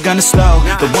 I'm never gonna slow.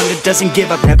 The one that doesn't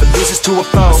give up, never loses to a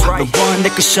foe. The one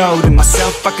that could show to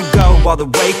myself I could go all the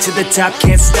way to the top,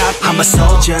 can't stop me. I'm a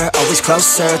soldier, always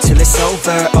closer till it's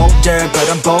over. Older, but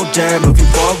I'm bolder, moving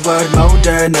forward,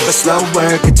 motor, never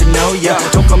slower. Good to know ya,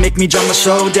 don't go make me drop my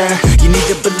shoulder. You need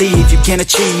to believe you can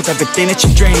achieve everything that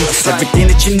you dream. Everything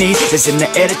that you need is in the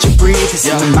air that you breathe. It's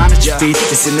in the mind that you feed,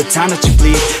 it's in the time that you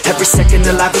bleed. Every second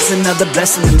of life is another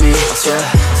blessing to me.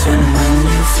 And when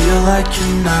you feel like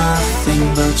you're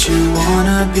nothing, but you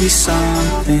wanna be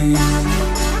something,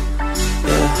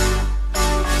 yeah,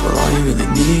 well, all you really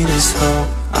need is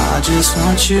hope. I just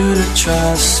want you to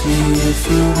trust me if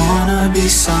you wanna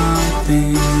be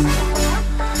something.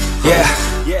 Yeah,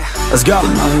 let's go.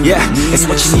 Yeah, it's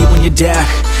what you need when you're down,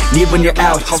 need when you're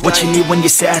out. It's what you need when you're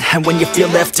sad and when you feel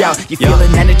left out. You feel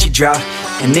an energy drought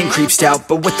and then creeps out,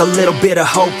 but with a little bit of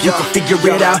hope you can figure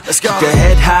it out. Keep your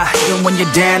head high even when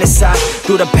you're down inside.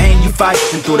 Through the pain you fight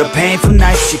and through the painful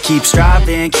nights you keep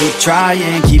striving, keep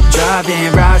trying, keep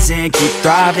driving, rising, keep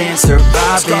thriving,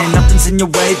 surviving. Nothing's in your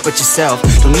way but yourself,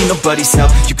 don't need nobody's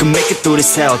help. You can make it through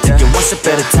this hell, take it one step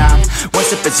at a time, one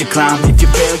step as you climb. If you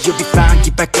fail you'll be fine,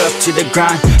 get back up to the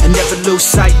grind and never lose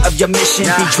sight of your mission.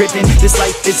 Be driven, this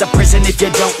life is a prison if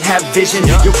you don't have vision.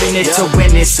 You're in it to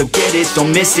win it, so get it,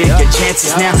 don't miss it. Your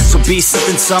chances now, so be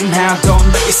something somehow. Don't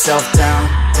let yourself down.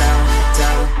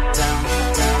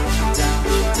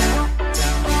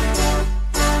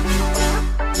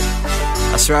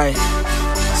 That's right,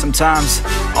 sometimes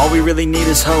all we really need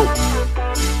is hope.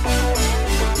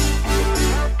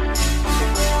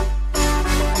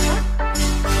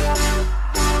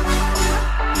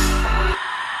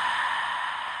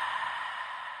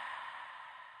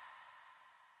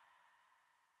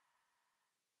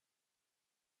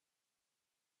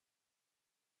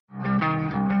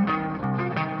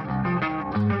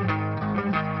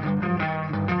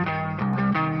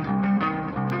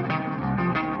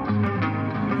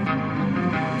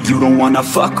 You don't wanna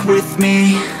fuck with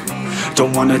me,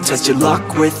 don't wanna test your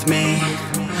luck with me.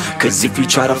 Cause if you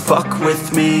try to fuck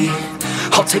with me,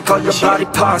 I'll take all your body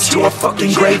parts to a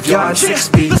fucking graveyard 6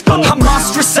 feet from the I'm ground.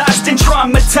 ostracized and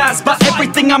traumatized by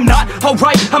everything. I'm not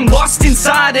alright, I'm lost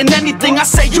inside, and anything I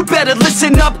say you better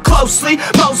listen up closely.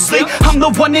 Mostly, I'm the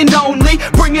one and only,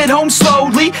 bring it home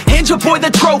slowly. Hand your boy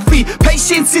the trophy,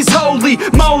 patience is holy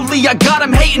moly. I got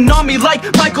him hating on me like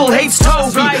Michael hates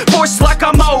Toby. Force like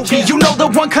I'm Obi, you know the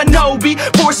one Kenobi.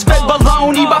 Force fed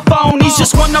baloney by phonies,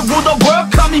 just wanna rule the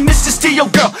world, call me Mr. Steel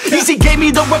Girl. Easy gave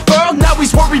me the referral, now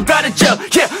he's worried about a jail.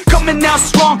 Yeah, coming out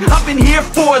strong, I've been here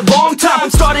for a long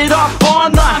time. Started off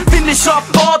online, finish off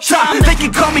all time. They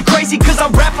can call me crazy cause I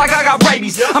rap like I got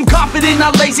rabies. I'm confident,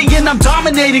 not lazy, and I'm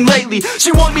dominating lately.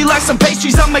 She want me like some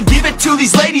pastries, I'ma give it to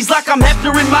these ladies like I'm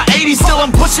Hefner in my 80s. Still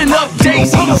I'm pushing up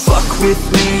daisies. Don't wanna fuck with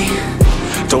me,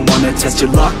 don't wanna test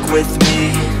your luck with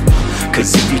me.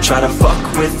 Cause if you try to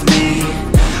fuck with me,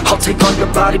 I'll take all your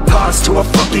body parts to a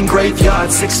fucking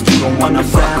graveyard 6 feet. Don't wanna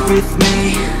fuck with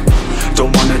me,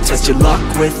 don't wanna test your luck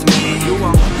with me.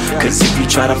 Cause if you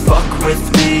try to fuck with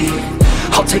me,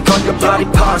 I'll take all your body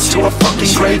parts to a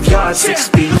fucking graveyard 6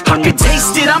 feet. I can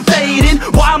taste it, I'm fading.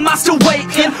 Why am I still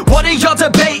waiting? What are y'all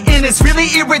debating? It's really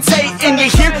irritating. You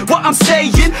hear what I'm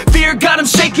saying? Fear got him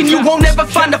shaking. You won't ever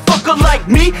find a fucker like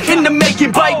me in the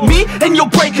making. Bite me and you'll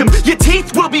break him. Your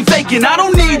teeth will be vacant. I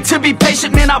don't need to be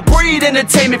patient, man. I breed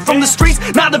entertainment from the streets,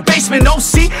 not the basement. Oh,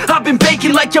 see, I've been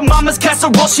baking like your mama's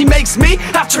casserole. She makes me.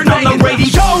 I've turned on the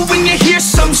radio when you hear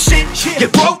some shit. Your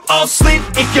throat all slit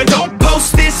if you don't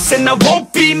post this, and I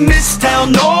won't be missed. Hell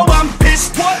no, I'm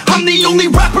pissed. I'm the only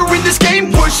rapper in this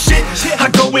game worth shit. I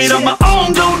go it on my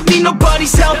own, don't need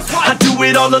nobody's help. I do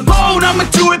it all alone, I'ma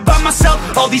do it by myself.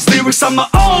 All these lyrics on my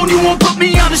own, you won't put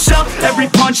me on the shelf. Every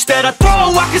punch that I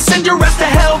throw, I can send your ass to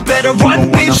hell. Better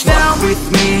run, bitch, now. With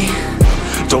me,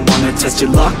 don't wanna test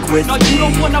your luck with No, me. you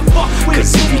don't wanna fuck with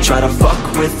Cause if you try to fuck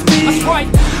with me, That's right.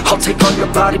 I'll take all your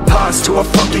body parts to a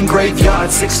fucking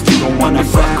graveyard 6 feet. Don't wanna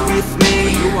fuck with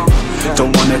me,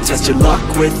 don't wanna test your luck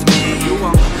with me.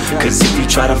 Cause if you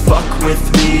try to fuck with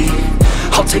me,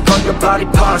 I'll take all your body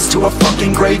parts to a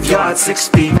fucking graveyard 6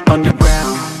 feet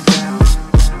underground.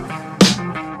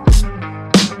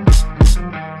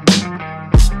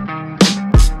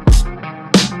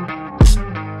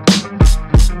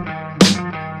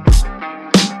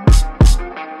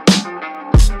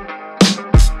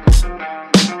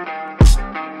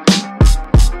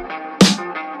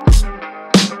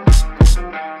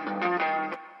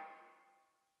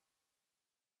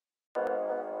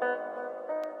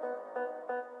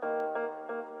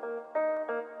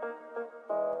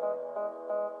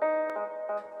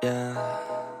 yeah.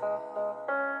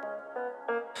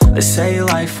 They say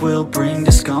life will bring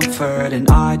discomfort, and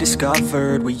I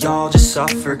discovered we all just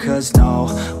suffer, 'cause no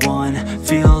one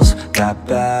feels that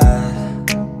bad.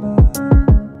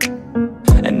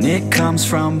 And it comes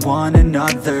from one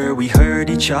another. We hurt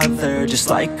each other just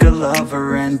like a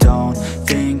lover, and don't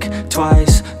think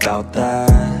twice about that.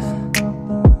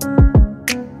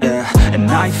 Yeah,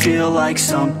 and I feel like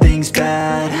something's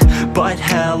bad, but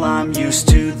hell, I'm used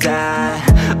to that.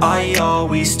 I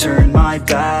always turn my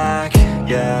back,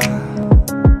 yeah.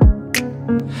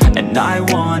 And I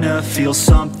wanna feel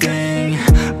something,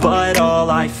 but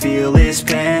all I feel is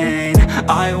pain.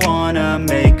 I wanna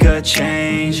make a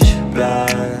change,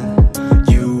 but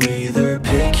you either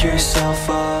pick yourself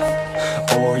up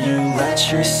or you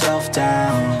let yourself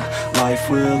down. Life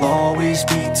will always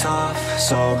be tough,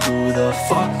 so who the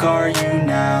fuck are you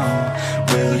now?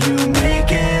 Will you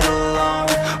make it alone,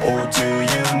 or do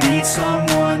you need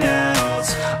someone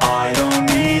else? I don't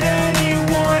need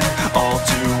anyone, I'll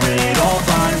do it all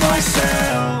by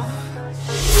myself.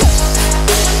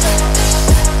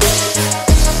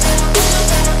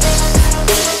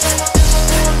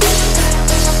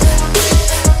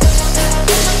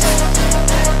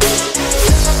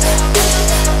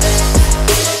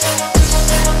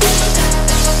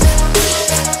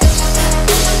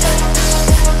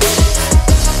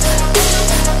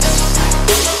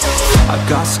 I've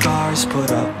got scars,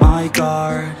 put up my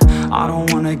guard. I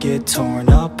don't wanna get torn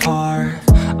apart.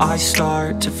 I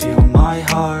start to feel my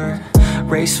heart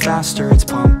race faster, it's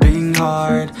pumping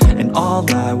hard. And all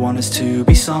I want is to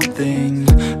be something.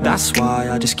 That's why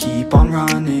I just keep on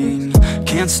running.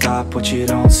 Can't stop what you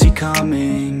don't see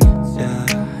coming, yeah,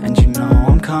 and you know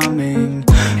I'm coming.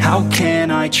 How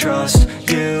can I trust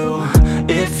you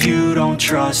if you don't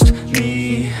trust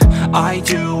me? I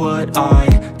do what I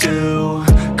do,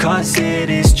 'cause it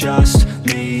is just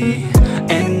me,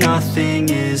 and nothing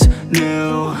is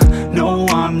new. No,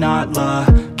 I'm not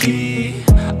lucky.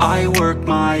 I work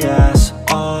my ass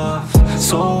off,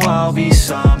 so I'll be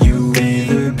some. You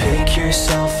either pick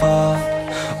yourself up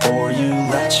or you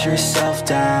let yourself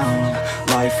down.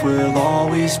 Life will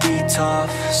always be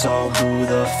tough, so who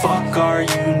the fuck are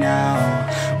you now?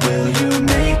 Will you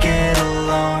make it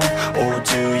alone, or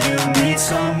do you need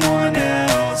someone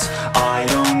else? I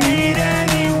don't need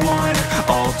anyone,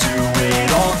 I'll do it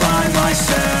all by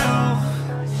myself.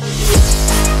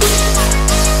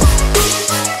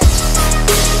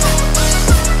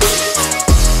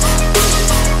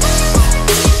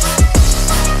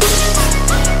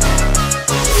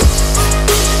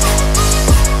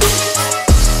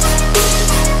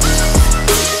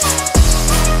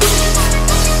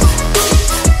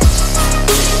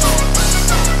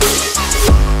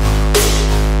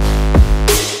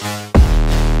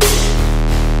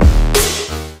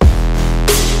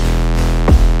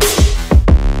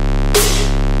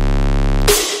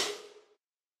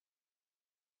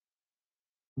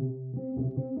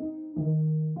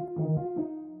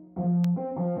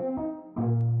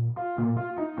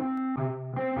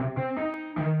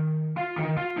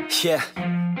 Yeah,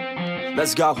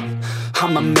 let's go.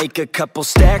 I'ma make a couple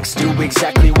stacks, do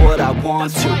exactly what I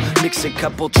want to. Mix a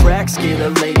couple tracks, get a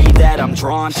lady that I'm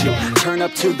drawn to. Turn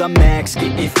up to the max,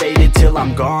 get me faded till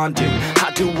I'm gone, dude. I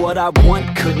do what I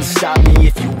want, couldn't stop me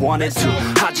if you wanted to.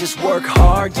 I just work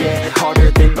hard, yeah,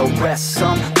 harder than the rest.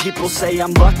 Some people say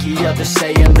I'm lucky, others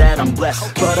saying that I'm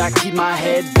blessed. But I keep my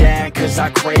head down, cause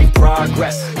I crave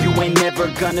progress. You ain't never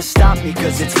gonna stop me,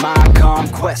 cause it's my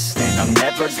conquest. And I'm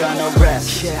never gonna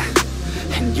rest, yeah.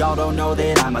 And y'all don't know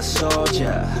that I'm a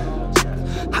soldier.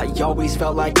 I always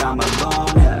felt like I'm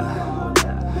alone,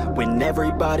 yeah. When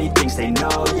everybody thinks they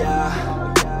know, yeah.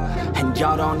 And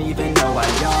y'all don't even know I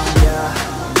own,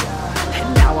 yeah.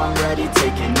 And now I'm ready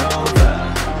taking over,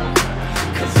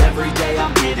 cause every day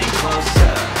I'm getting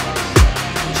closer.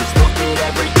 Just look at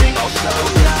everything I'll show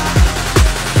ya.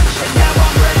 And now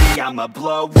I'm ready, I'ma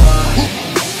blow up.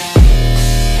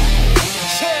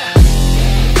 Yeah.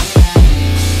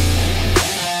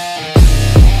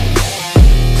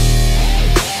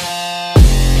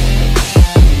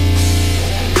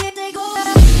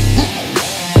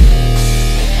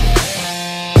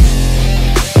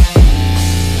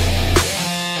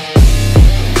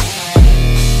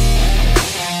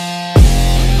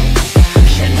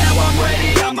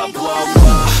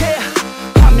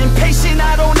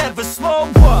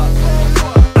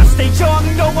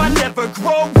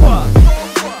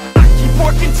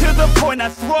 To the point I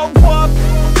throw up.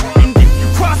 And if you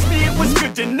cross me, it was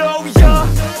good to know ya.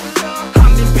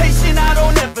 I'm impatient, I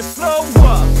don't ever slow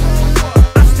up.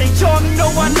 I stay young, no,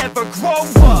 I never grow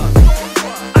up.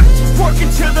 I keep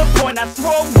working to the point I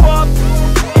throw up.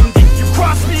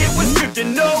 across me, it was good to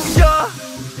know ya.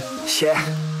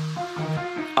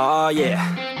 Yeah. Oh yeah.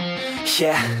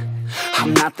 Yeah.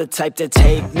 I'm not the type to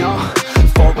take no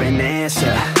for an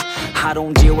answer. I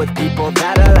don't deal with people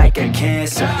that are like a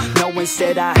cancer. No,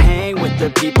 instead I hang with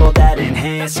the people that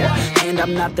enhance ya. And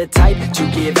I'm not the type to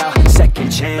give out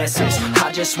second chances.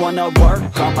 I just wanna work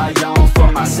on my own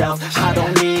for myself. I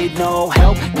don't need no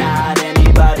help, not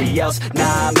anybody else.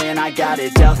 Nah man, I got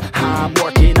it dealt. I'm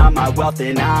working on my wealth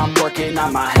and I'm working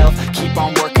on my health. Keep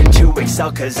on working to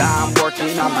excel, cause I'm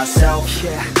working on myself.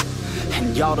 Yeah.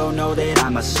 And y'all don't know that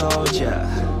I'm a soldier.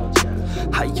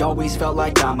 I always felt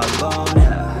like I'm alone,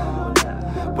 yeah.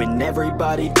 When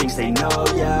everybody thinks they know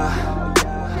ya,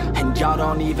 and y'all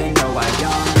don't even know I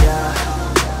own ya.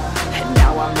 And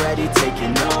now I'm ready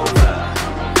taking over,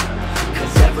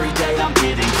 cause every day I'm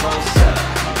getting closer.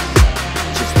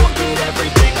 Just look at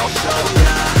everything I'll show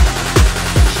ya.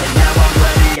 And now I'm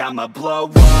ready, I'ma blow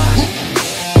up.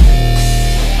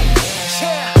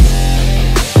 Yeah.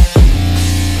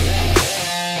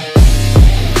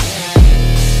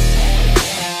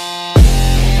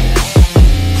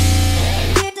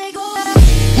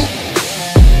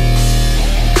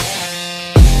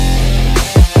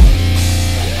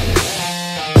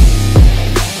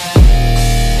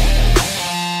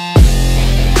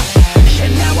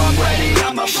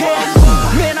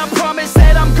 Man, I promise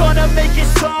that I'm gonna make it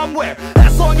somewhere.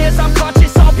 As long as I'm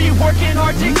conscious, I'll be working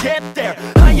hard to get there.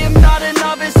 I am not a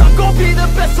novice, I'm gonna be the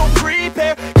best, so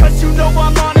prepare. Cause you know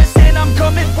I'm honest and I'm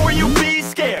coming for you, be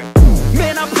scared.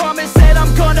 Man, I promise that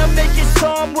I'm gonna make it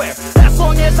somewhere. As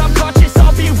long as I'm conscious,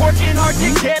 I'll be working hard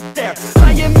to get there.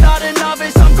 I am not a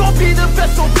novice, I'm gonna be the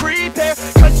best, so prepare.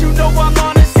 Cause you know I'm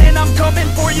honest and I'm coming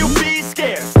for you, be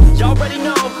scared. Y'all already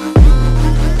know.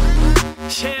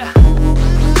 Yeah.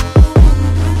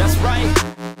 That's right,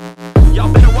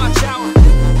 y'all better watch out.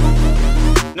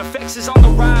 NEFFEX is on the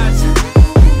rise.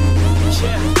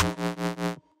 Yeah.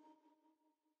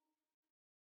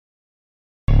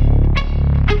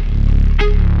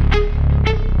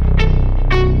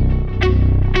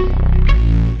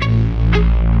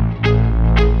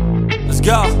 Let's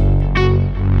go.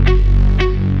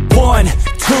 1,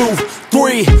 2,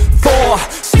 3, 4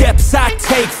 steps I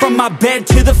take from my bed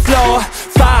to the floor.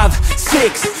 5,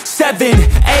 6, 7,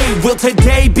 8. Will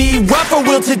today be rough or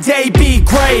will today be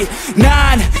great?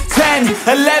 9, 10,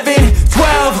 11,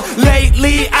 12.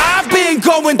 Lately I've been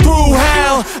going through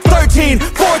hell. 13,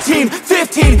 14,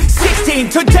 15, 16.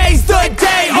 Today's the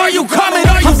day. Are you coming?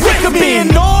 Are you sick of being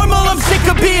normal? I'm sick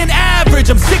of being average.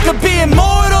 I'm sick of being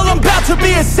mortal. I'm about to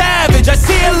be a savage. I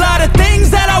see a lot of things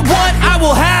that I want, I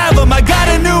will have them. I got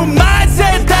a new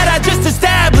mindset that I just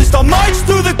established. I'll march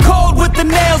through the cold with the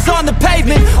nails on the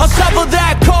pavement. I'll shovel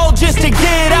that coal just to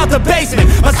get out the basement.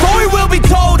 My story will be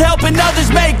told, helping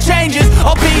others make changes.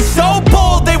 I'll be so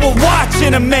bold, they will watch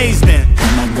in amazement.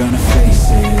 Am I gonna face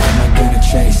it? Am I gonna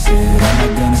chase it? Am I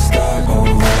gonna start or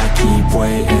will I keep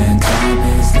waiting? Time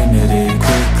is limited,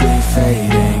 quickly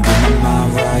fading. Get my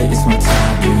mind right, it's my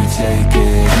time, you take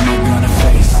it. Am I gonna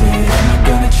face it? Am I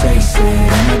gonna chase it?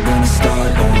 Am I gonna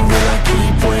start or will I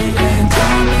keep waiting?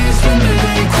 Time is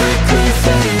limited, quickly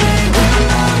fading. Get my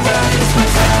mind right, it's my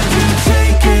time, you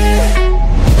take it.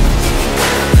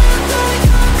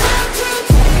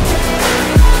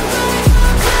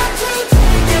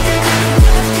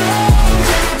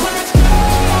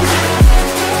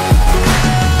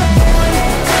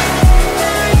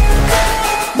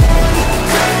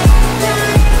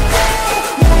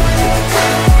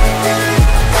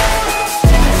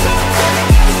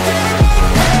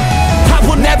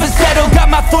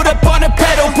 Foot up on the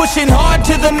pedal, pushing hard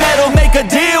to the metal. Make a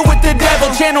deal with the devil.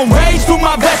 Channel rage through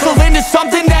my vessel into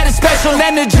something that is special.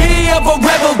 Energy of a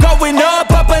rebel, going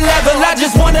up a level. I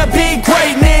just wanna be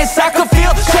greatness. I could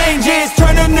feel changes,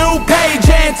 turn a new page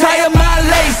and tie up my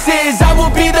laces. I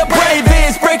will be the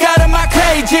bravest, break out of my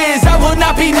cages. I will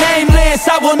not be nameless,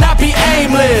 I will not be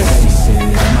aimless.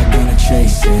 Am I gonna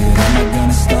chase it? Am I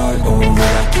gonna start or will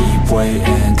I keep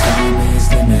waiting? Time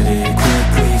is limited,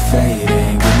 quickly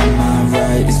fading. Get my mind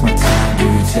right, it's my time,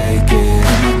 you take it.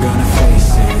 Am I gonna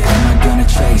face it? Am I gonna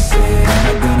chase it? Am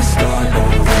I gonna start or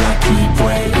will I keep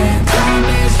waiting? Time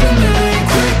is limited,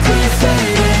 quickly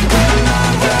fading. Get my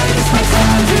mind right, it's my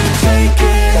time, you take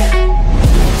it.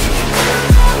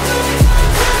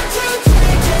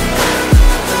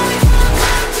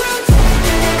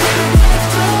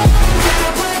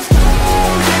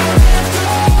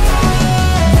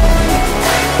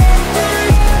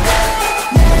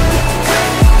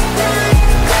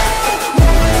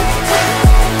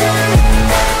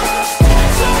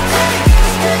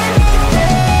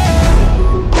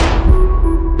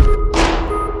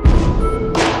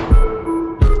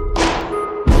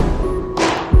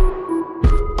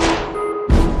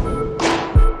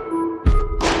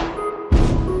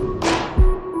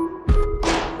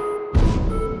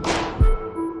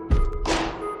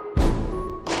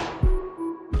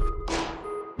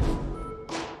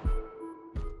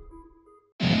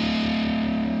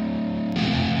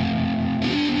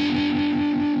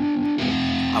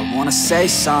 Wanna say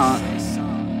something,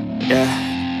 yeah.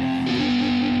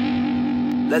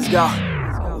 Let's go.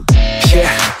 Yeah,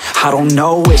 I don't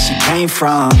know where she came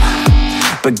from,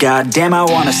 but goddamn, I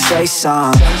wanna say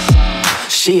something.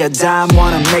 She a dime,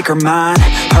 wanna make her mine.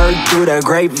 Heard through the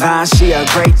grapevine, she a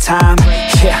great time.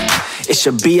 Yeah, it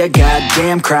should be a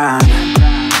goddamn crime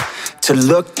to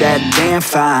look that damn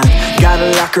fine.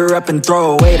 Gotta lock her up and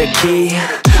throw away the key,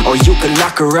 or you could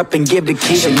lock her up and give the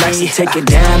key to me. She likes to take it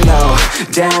down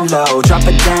low, drop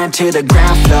it down to the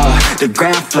ground floor, the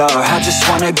ground floor. I just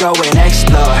wanna go and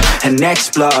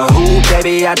explore, ooh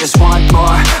baby, I just want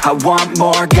more, I want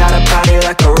more. Got a body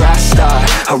like a rock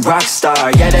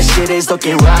star, yeah, that shit is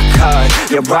looking rock hard,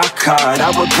 yeah, rock hard. I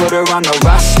would put her on the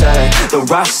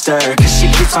roster, cause she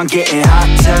keeps on getting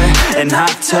hotter and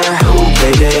hotter. Ooh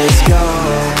baby, let's go.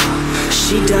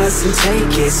 She doesn't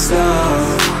take it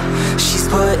slow, she's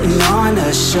putting on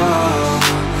a show,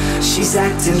 she's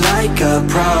acting like a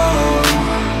pro.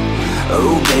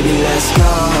 Oh baby, let's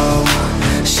go.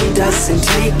 She doesn't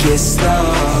take it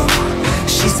slow,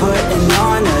 she's putting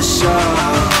on a show,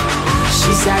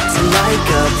 she's acting like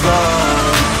a pro.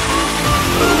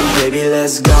 Oh baby,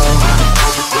 let's go.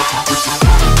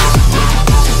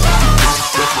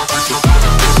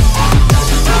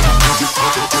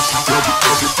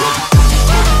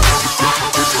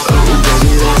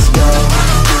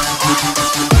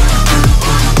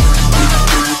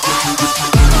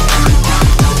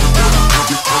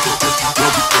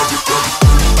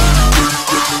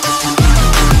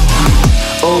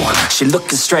 She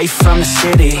looking straight from the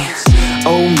city.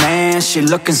 Oh man, she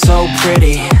looking so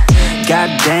pretty.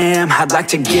 Goddamn, I'd like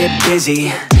to get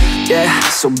busy. Yeah,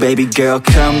 so baby girl,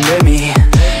 come with me.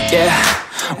 Yeah,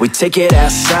 we take it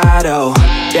outside, oh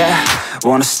yeah.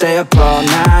 Wanna stay up all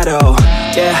night, oh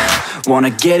yeah. Wanna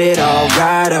get it all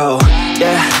right, oh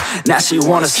yeah. Now she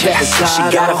wanna skip the slide.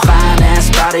 She got a fine ass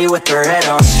body with her head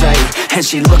on straight, and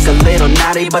she look a little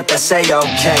naughty, but that's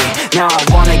a-okay. Now I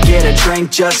wanna get a drink,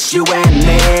 just you and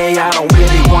me. I don't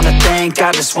really wanna think,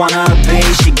 I just wanna be.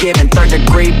 She giving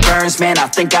 3rd-degree burns, man, I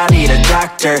think I need a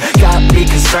doctor. Got me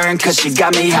concerned, cause she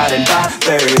got me hot and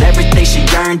bothered. Everything she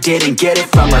earned, didn't get it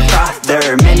from her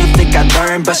father. Man, you think I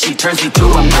learned, but she turns me to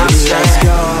a monster. Let's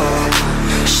go.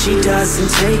 She doesn't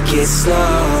take it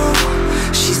slow,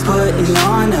 she's putting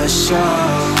on a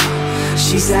show,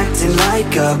 she's acting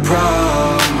like a pro.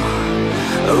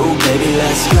 Oh baby,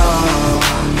 let's go.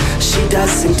 She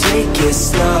doesn't take it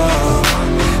slow,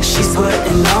 she's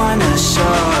putting on a show,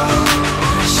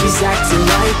 she's acting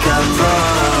like a pro.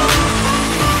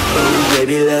 Oh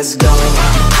baby, let's go.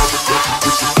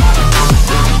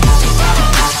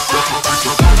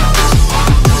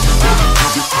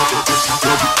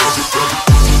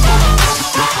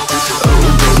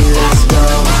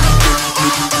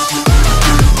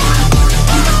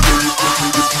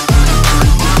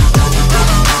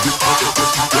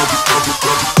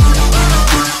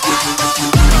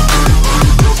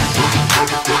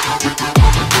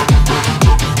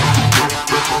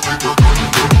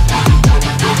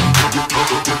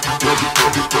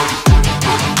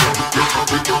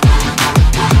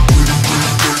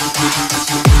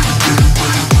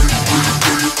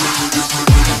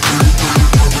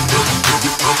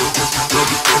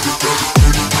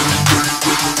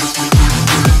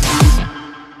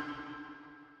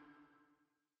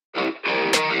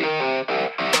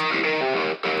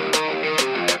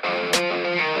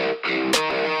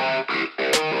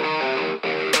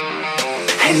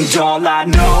 And all I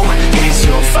know is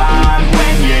you're fine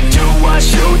when you do what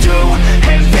you do.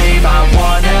 And babe, I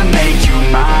wanna make you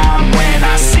mine. When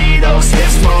I see those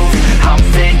hips move, I'm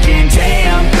thinking,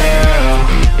 damn girl,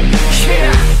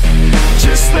 yeah,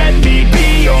 just let me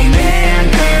be your man,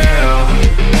 girl.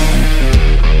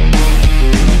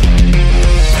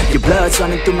 Your blood's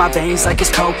running through my veins like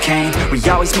it's cocaine. We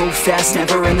always move fast,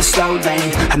 never in the slow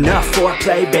lane. Enough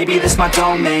foreplay, baby, this my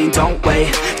domain. Don't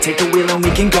wait, take the wheel and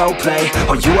we can go play.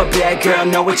 Oh, you a bad girl,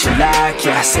 know what you like,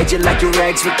 yeah. Said you like your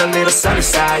eggs with a little sunny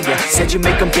side, yeah. Said you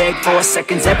make them beg for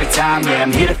seconds every time, yeah.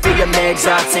 I'm here to feel your legs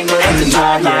all tingle in the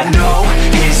night, yeah. And all I know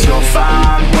is you're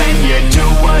fine when you do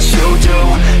what you do.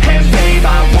 And babe,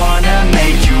 I wanna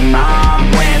make you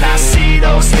mine. When I see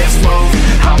those hips move,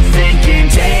 I'm thinking,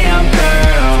 damn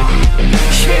girl,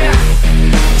 yeah,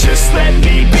 just let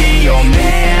me be your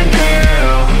man,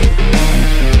 girl.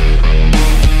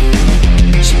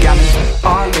 She got me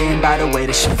all in by the way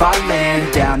that she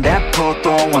fallin' down that pole,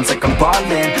 throwing ones like I'm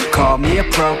ballin'. Call me a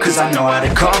pro, girl, cause I know how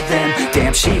to call them.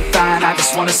 Damn, she fine, I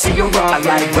just wanna see her all. I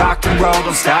like rock and roll,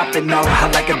 don't stop it, no. I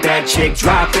like a bad chick,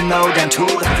 dropping low, down to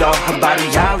the floor. Her body,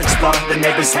 I'll explore. The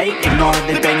neighbors hate, ignore.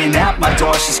 They banging at my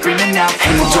door, she's screaming out.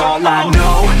 And all I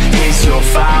know is you're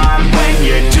fine when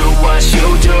you do what you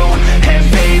do. And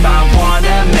babe, I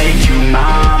wanna make you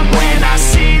mine. When I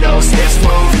see those hips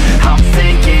move, I'm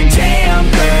thinking, damn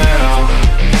girl,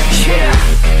 yeah,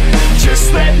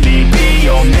 just let me be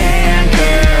your man,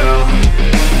 girl.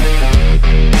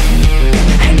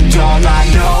 And all I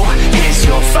know is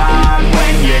you're fine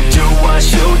when you do what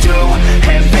you do.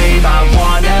 And babe, I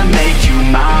wanna make you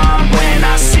mine. When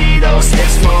I see those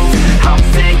hips move, I'm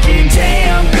thinking,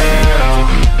 damn girl,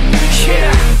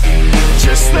 yeah,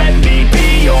 just let me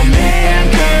be your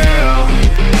man, girl.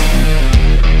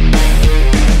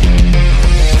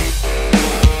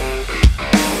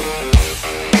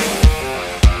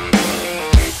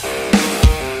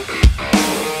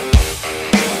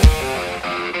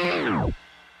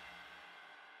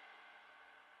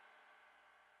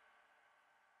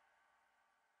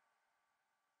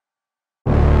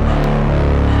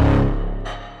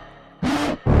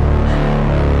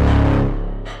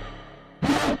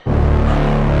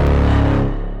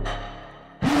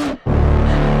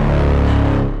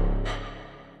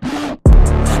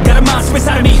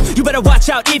 You better watch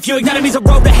out if your enemy's a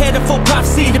road ahead of full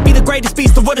prophecy. To be the greatest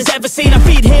beast the world has ever seen. I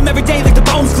feed him every day like the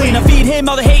bones clean. I feed him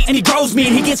all the hate and he grows me.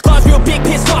 And he gets claws real big,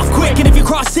 pissed off quick. And if you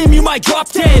cross him, you might drop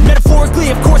dead.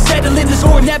 Metaphorically, of course, settling the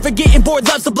sword. Never getting bored,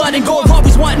 loves the blood and gore.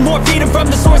 Always wanting more, feed him from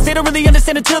the source. They don't really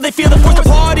understand until they feel the force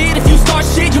departed. If you start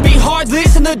shit, you'll be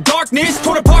heartless in the darkness.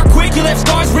 Torn apart quick, you left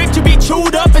scars ripped. You'll be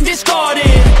chewed up and discarded.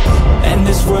 And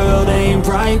this world ain't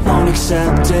right, won't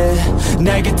accept it.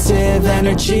 Negative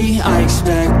energy, I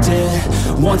expect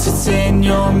it. Once it's in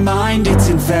your mind, it's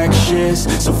infectious.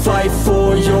 So fight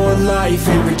for your life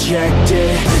and reject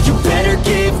it. You better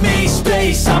give me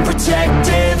space, I'm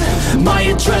protective. My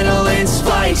adrenaline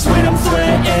spikes when I'm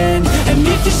threatened. And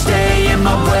if you stay in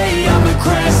my way, I'm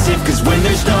aggressive. Cause when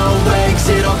there's no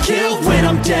exit, I'll kill when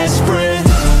I'm desperate.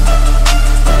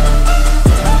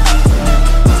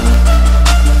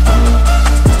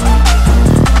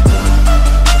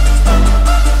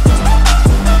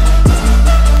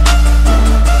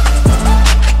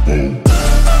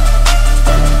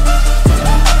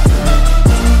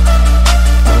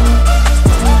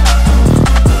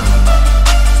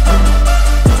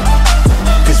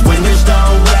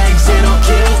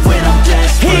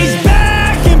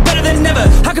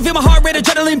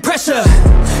 Pressure,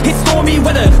 it's stormy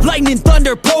weather, lightning,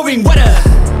 thunder, pouring weather.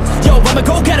 Yo, I'm a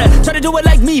go-getter, try to do it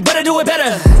like me, but I do it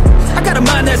better. I got a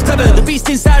mind that's clever, the beast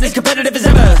inside is competitive as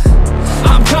ever.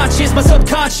 I'm conscious, my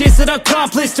subconscious, an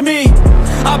accomplice to me.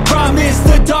 I promise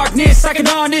the darkness, I can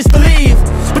honest believe.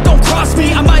 But don't cross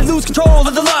me, I might lose control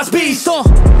of the lost beast.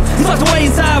 He's locked away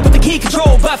inside with the key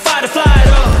controlled by fight or flight.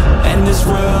 And this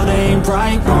world ain't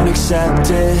right, won't accept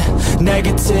it.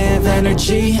 Negative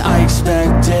energy, I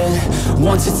expect it.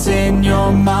 Once it's in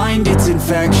your mind, it's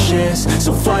infectious.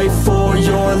 So fight for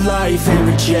your life and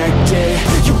reject it.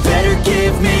 You better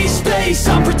give me space,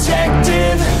 I'm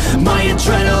protective. My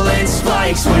adrenaline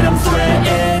spikes when I'm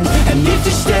threatened. And if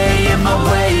you stay in my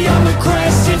way, I'm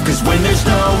aggressive. Cause when there's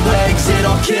no exit,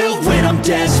 I'll kill when I'm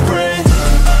desperate.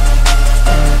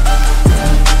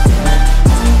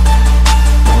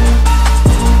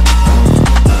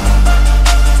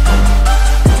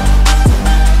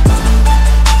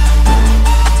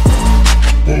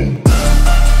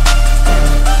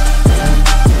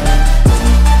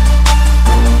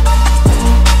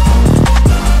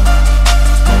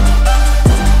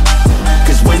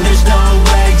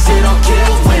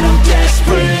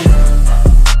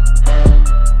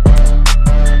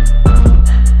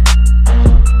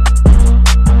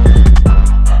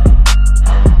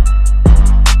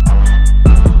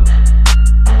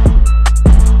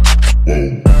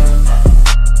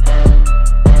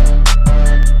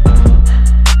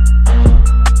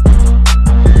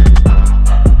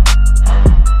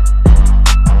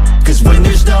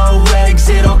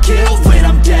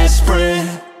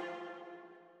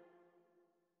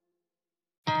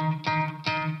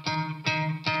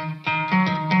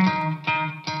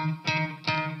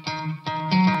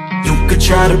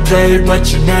 Try to play, but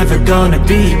you're never gonna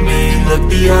beat me. Look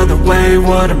the other way,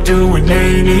 what I'm doing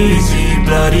ain't easy.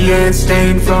 Bloody hands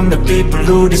stained from the people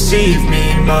who deceive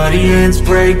me. Muddy hands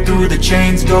break through the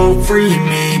chains, go free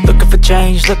me. Looking for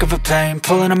change, looking for pain.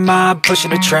 Pulling a mob,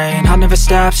 pushing a train. I'll never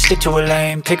stop, stick to a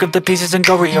lane. Pick up the pieces and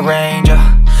go rearrange.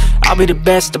 I'll be the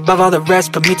best above all the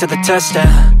rest, put me to the test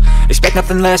and Expect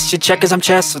nothing less, you check as I'm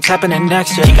chess. What's happening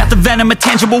next, yeah. He got the venom, a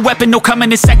tangible weapon, no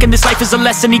coming in second. This life is a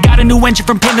lesson, he got a new engine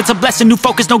from pain, that's a blessing. New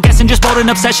focus, no guessing, just bold and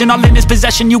obsession. All in his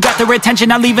possession, you got their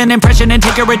attention. I leave an impression and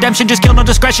take a redemption. Just kill no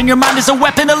discretion, your mind is a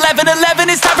weapon. 11-11,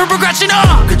 it's time for progression.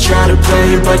 You could try to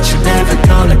play, but you're never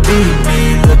gonna beat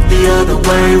me. Look the other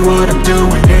way, what I'm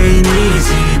doing ain't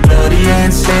easy. Bloody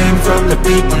hands stained from the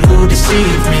people who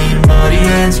deceive me. Muddy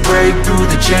hands break through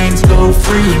the chains, go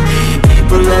free me.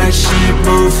 People like sheep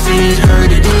move feet,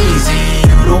 hurt it easy.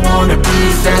 You don't wanna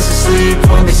be fast asleep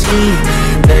when they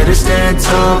scheming. Better stand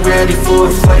tall, ready for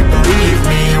a fight, believe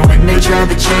me. When they try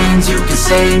the chains, you can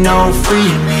say no,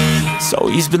 free me. So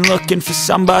he's been looking for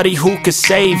somebody who could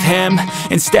save him,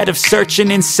 instead of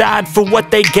searching inside for what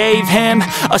they gave him.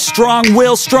 A strong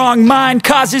will, strong mind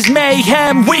causes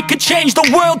mayhem. We could change the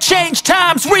world, change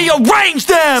times, rearrange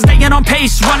them. Staying on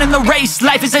pace, running the race.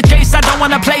 Life is a chase, I don't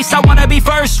want a place, I wanna be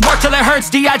first. Work till it hurts,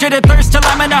 dehydrated thirst till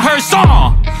I'm in a hearse.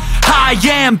 High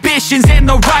ambitions and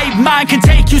the right mind can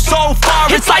take you so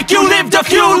far. It's like you lived a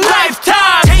few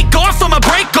lifetimes. Take off from a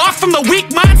break off from the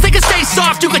weak minds, they can stay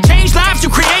soft. You can change lives, you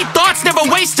create thoughts, never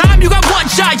waste time. You got one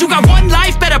shot, you got one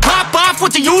life, better pop off.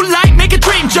 What do you like? Make a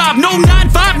dream job. No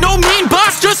 9-5, no mean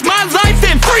boss, just my life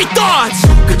and free thoughts.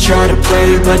 You could try to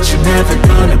play, but you're never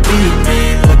gonna beat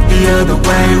me. Look the other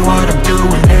way, what I'm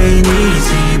doing ain't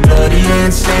easy. Bloody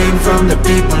hands stained from the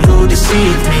people who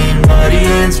deceive me. Muddy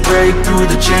hands break through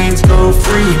the chains, go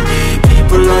free me.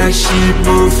 People like sheep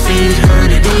move feet,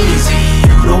 hurt it easy.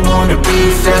 You don't wanna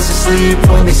be fast asleep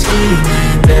when they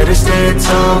scheming. Better stand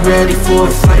tall, ready for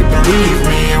a fight, believe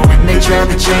me. When they try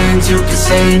the chains, you can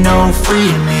say no,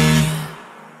 free me.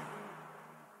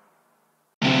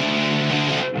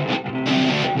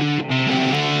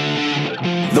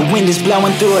 The wind is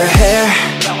blowing through her hair.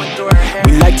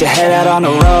 We like to head out on the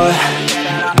road,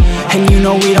 and you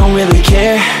know we don't really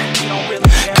care,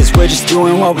 cause we're just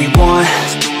doing what we want.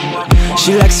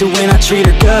 She likes it when I treat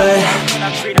her good.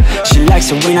 She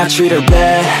likes it when I treat her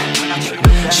bad.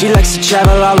 She likes to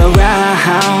travel all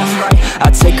around. I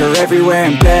take her everywhere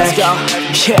and back.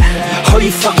 Yeah, oh,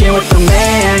 you fucking with the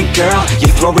man, girl. You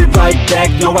throw it right back,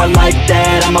 no I like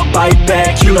that. I'ma bite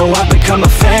back, you know I've become a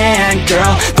fan,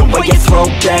 girl. The way you throw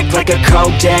back like a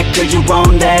Kodak, girl, you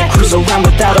own that. Cruise around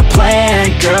without a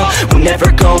plan, girl. We'll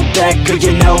never go back, girl,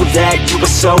 you know that. You were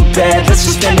so bad, let's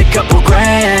just spend a couple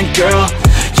grand, girl.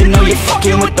 You know you're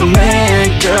fucking with the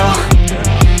man, girl.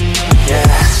 Yeah.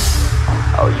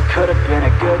 Oh, you could've been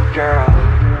a good girl,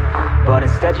 but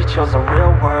instead you chose a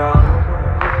real world.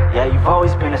 Yeah, you've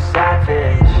always been a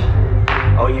savage.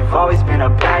 Oh, you've always been a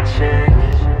bad chick.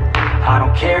 I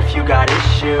don't care if you got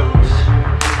issues.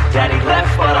 Daddy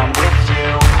left, but I'm with you.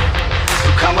 So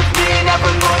come with me and never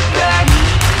look back.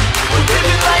 We're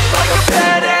living life like a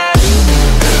badass.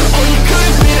 Oh, you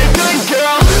could've been a good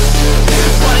girl,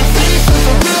 but instead you chose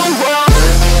a real world.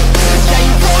 Yeah,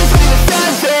 you've always been a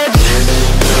savage. Oh, you've always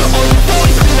been a bad chick.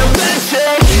 I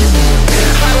don't care if you got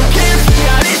issues.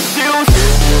 Daddy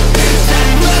left, but I'm with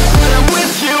you.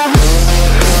 So come with me and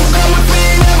never look back.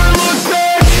 We're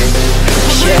living life like a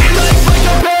badass.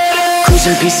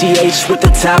 Cruising PCH with the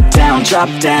top down, drop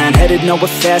down, headed nowhere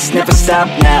fast, never stop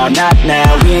now, not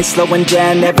now. We ain't slowing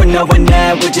down, never knowing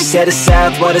that. We're just headed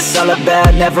south, what it's all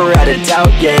about, never out of doubt,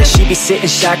 yeah. She be sitting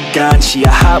shotgun, she a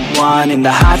hot one, in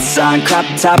the hot sun, crop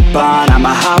top on,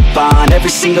 I'ma hop on. Every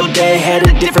single day, head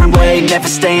a different way, never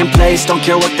stay in place, don't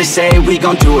care what they say, we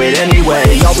gon' do it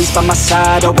anyway. Always by my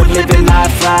side, oh we're living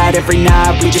life right. Every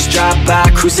night, we just drive by,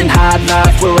 cruising high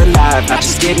life, we're alive. Not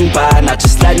just getting by, not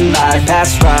just letting life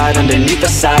pass right underneath the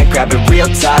side, grab it real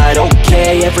tight.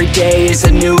 Okay, every day is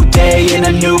a new day, in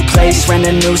a new place, rent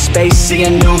a new space, see a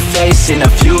new face. In a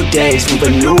few days, move a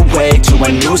new way to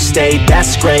a new state,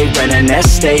 that's great, rent an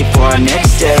estate for our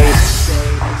next date.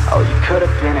 Oh, you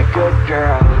could've been a good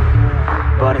girl,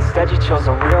 but instead you chose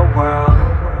a real world.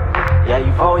 Yeah,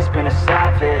 you've always been a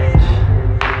savage.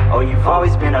 Oh, you've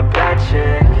always been a bad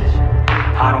chick.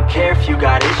 I don't care if you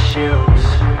got issues.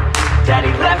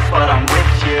 Daddy left, but I'm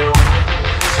with you.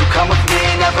 So come with me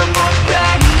and never look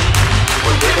back.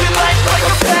 We're living life like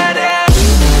a badass.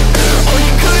 Oh,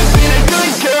 you could've been a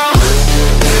good girl,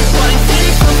 but instead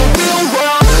you chose a real world.